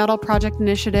Heavy Metal Project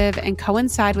initiative and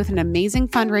coincide with an amazing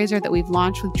fundraiser that we've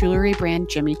launched with jewelry brand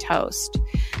Jimmy Toast.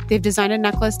 They've designed a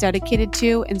necklace dedicated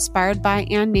to, inspired by,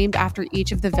 and named after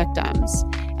each of the victims.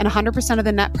 And 100% of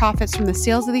the net profits from the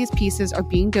sales of these pieces are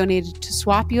being donated to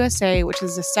SWAP USA, which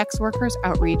is the Sex Workers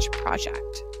Outreach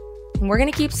Project. And we're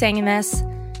going to keep saying this.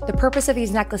 The purpose of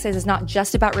these necklaces is not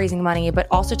just about raising money, but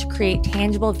also to create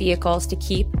tangible vehicles to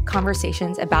keep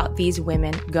conversations about these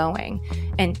women going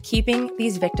and keeping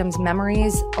these victims'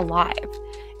 memories alive.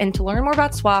 And to learn more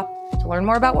about SWAP, to learn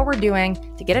more about what we're doing,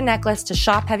 to get a necklace, to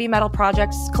shop Heavy Metal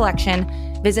Project's collection,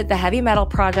 visit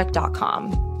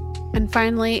theheavymetalproject.com. And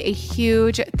finally, a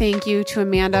huge thank you to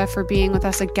Amanda for being with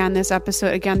us again this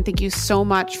episode. Again, thank you so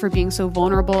much for being so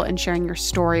vulnerable and sharing your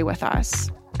story with us.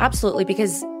 Absolutely,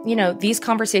 because, you know, these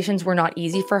conversations were not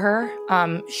easy for her.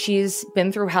 She's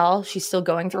been through hell. She's still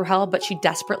going through hell, but she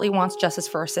desperately wants justice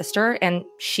for her sister, and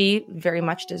she very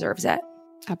much deserves it.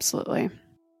 Absolutely.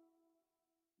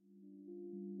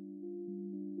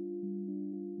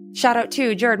 Shout out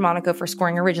to Jared Monaco for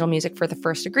scoring original music for The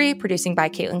First Degree, producing by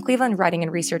Caitlin Cleveland, writing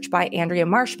and research by Andrea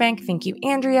Marshbank. Thank you,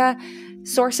 Andrea.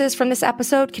 Sources from this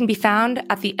episode can be found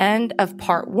at the end of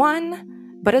part 1.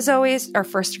 But as always, our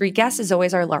First Degree guest is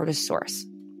always our largest source.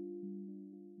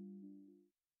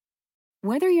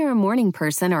 Whether you're a morning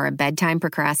person or a bedtime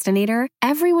procrastinator,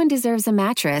 everyone deserves a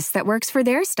mattress that works for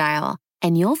their style.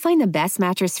 And you'll find the best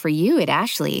mattress for you at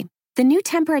Ashley. The new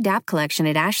Temper-Adapt collection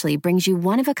at Ashley brings you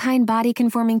one-of-a-kind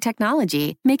body-conforming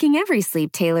technology, making every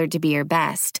sleep tailored to be your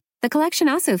best. The collection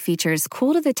also features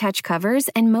cool-to-the-touch covers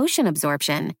and motion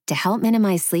absorption to help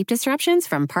minimize sleep disruptions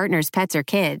from partners, pets, or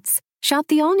kids. Shop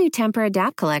the all-new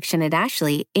Temper-Adapt collection at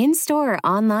Ashley, in-store or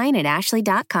online at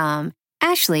ashley.com.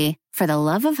 Ashley, for the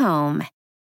love of home.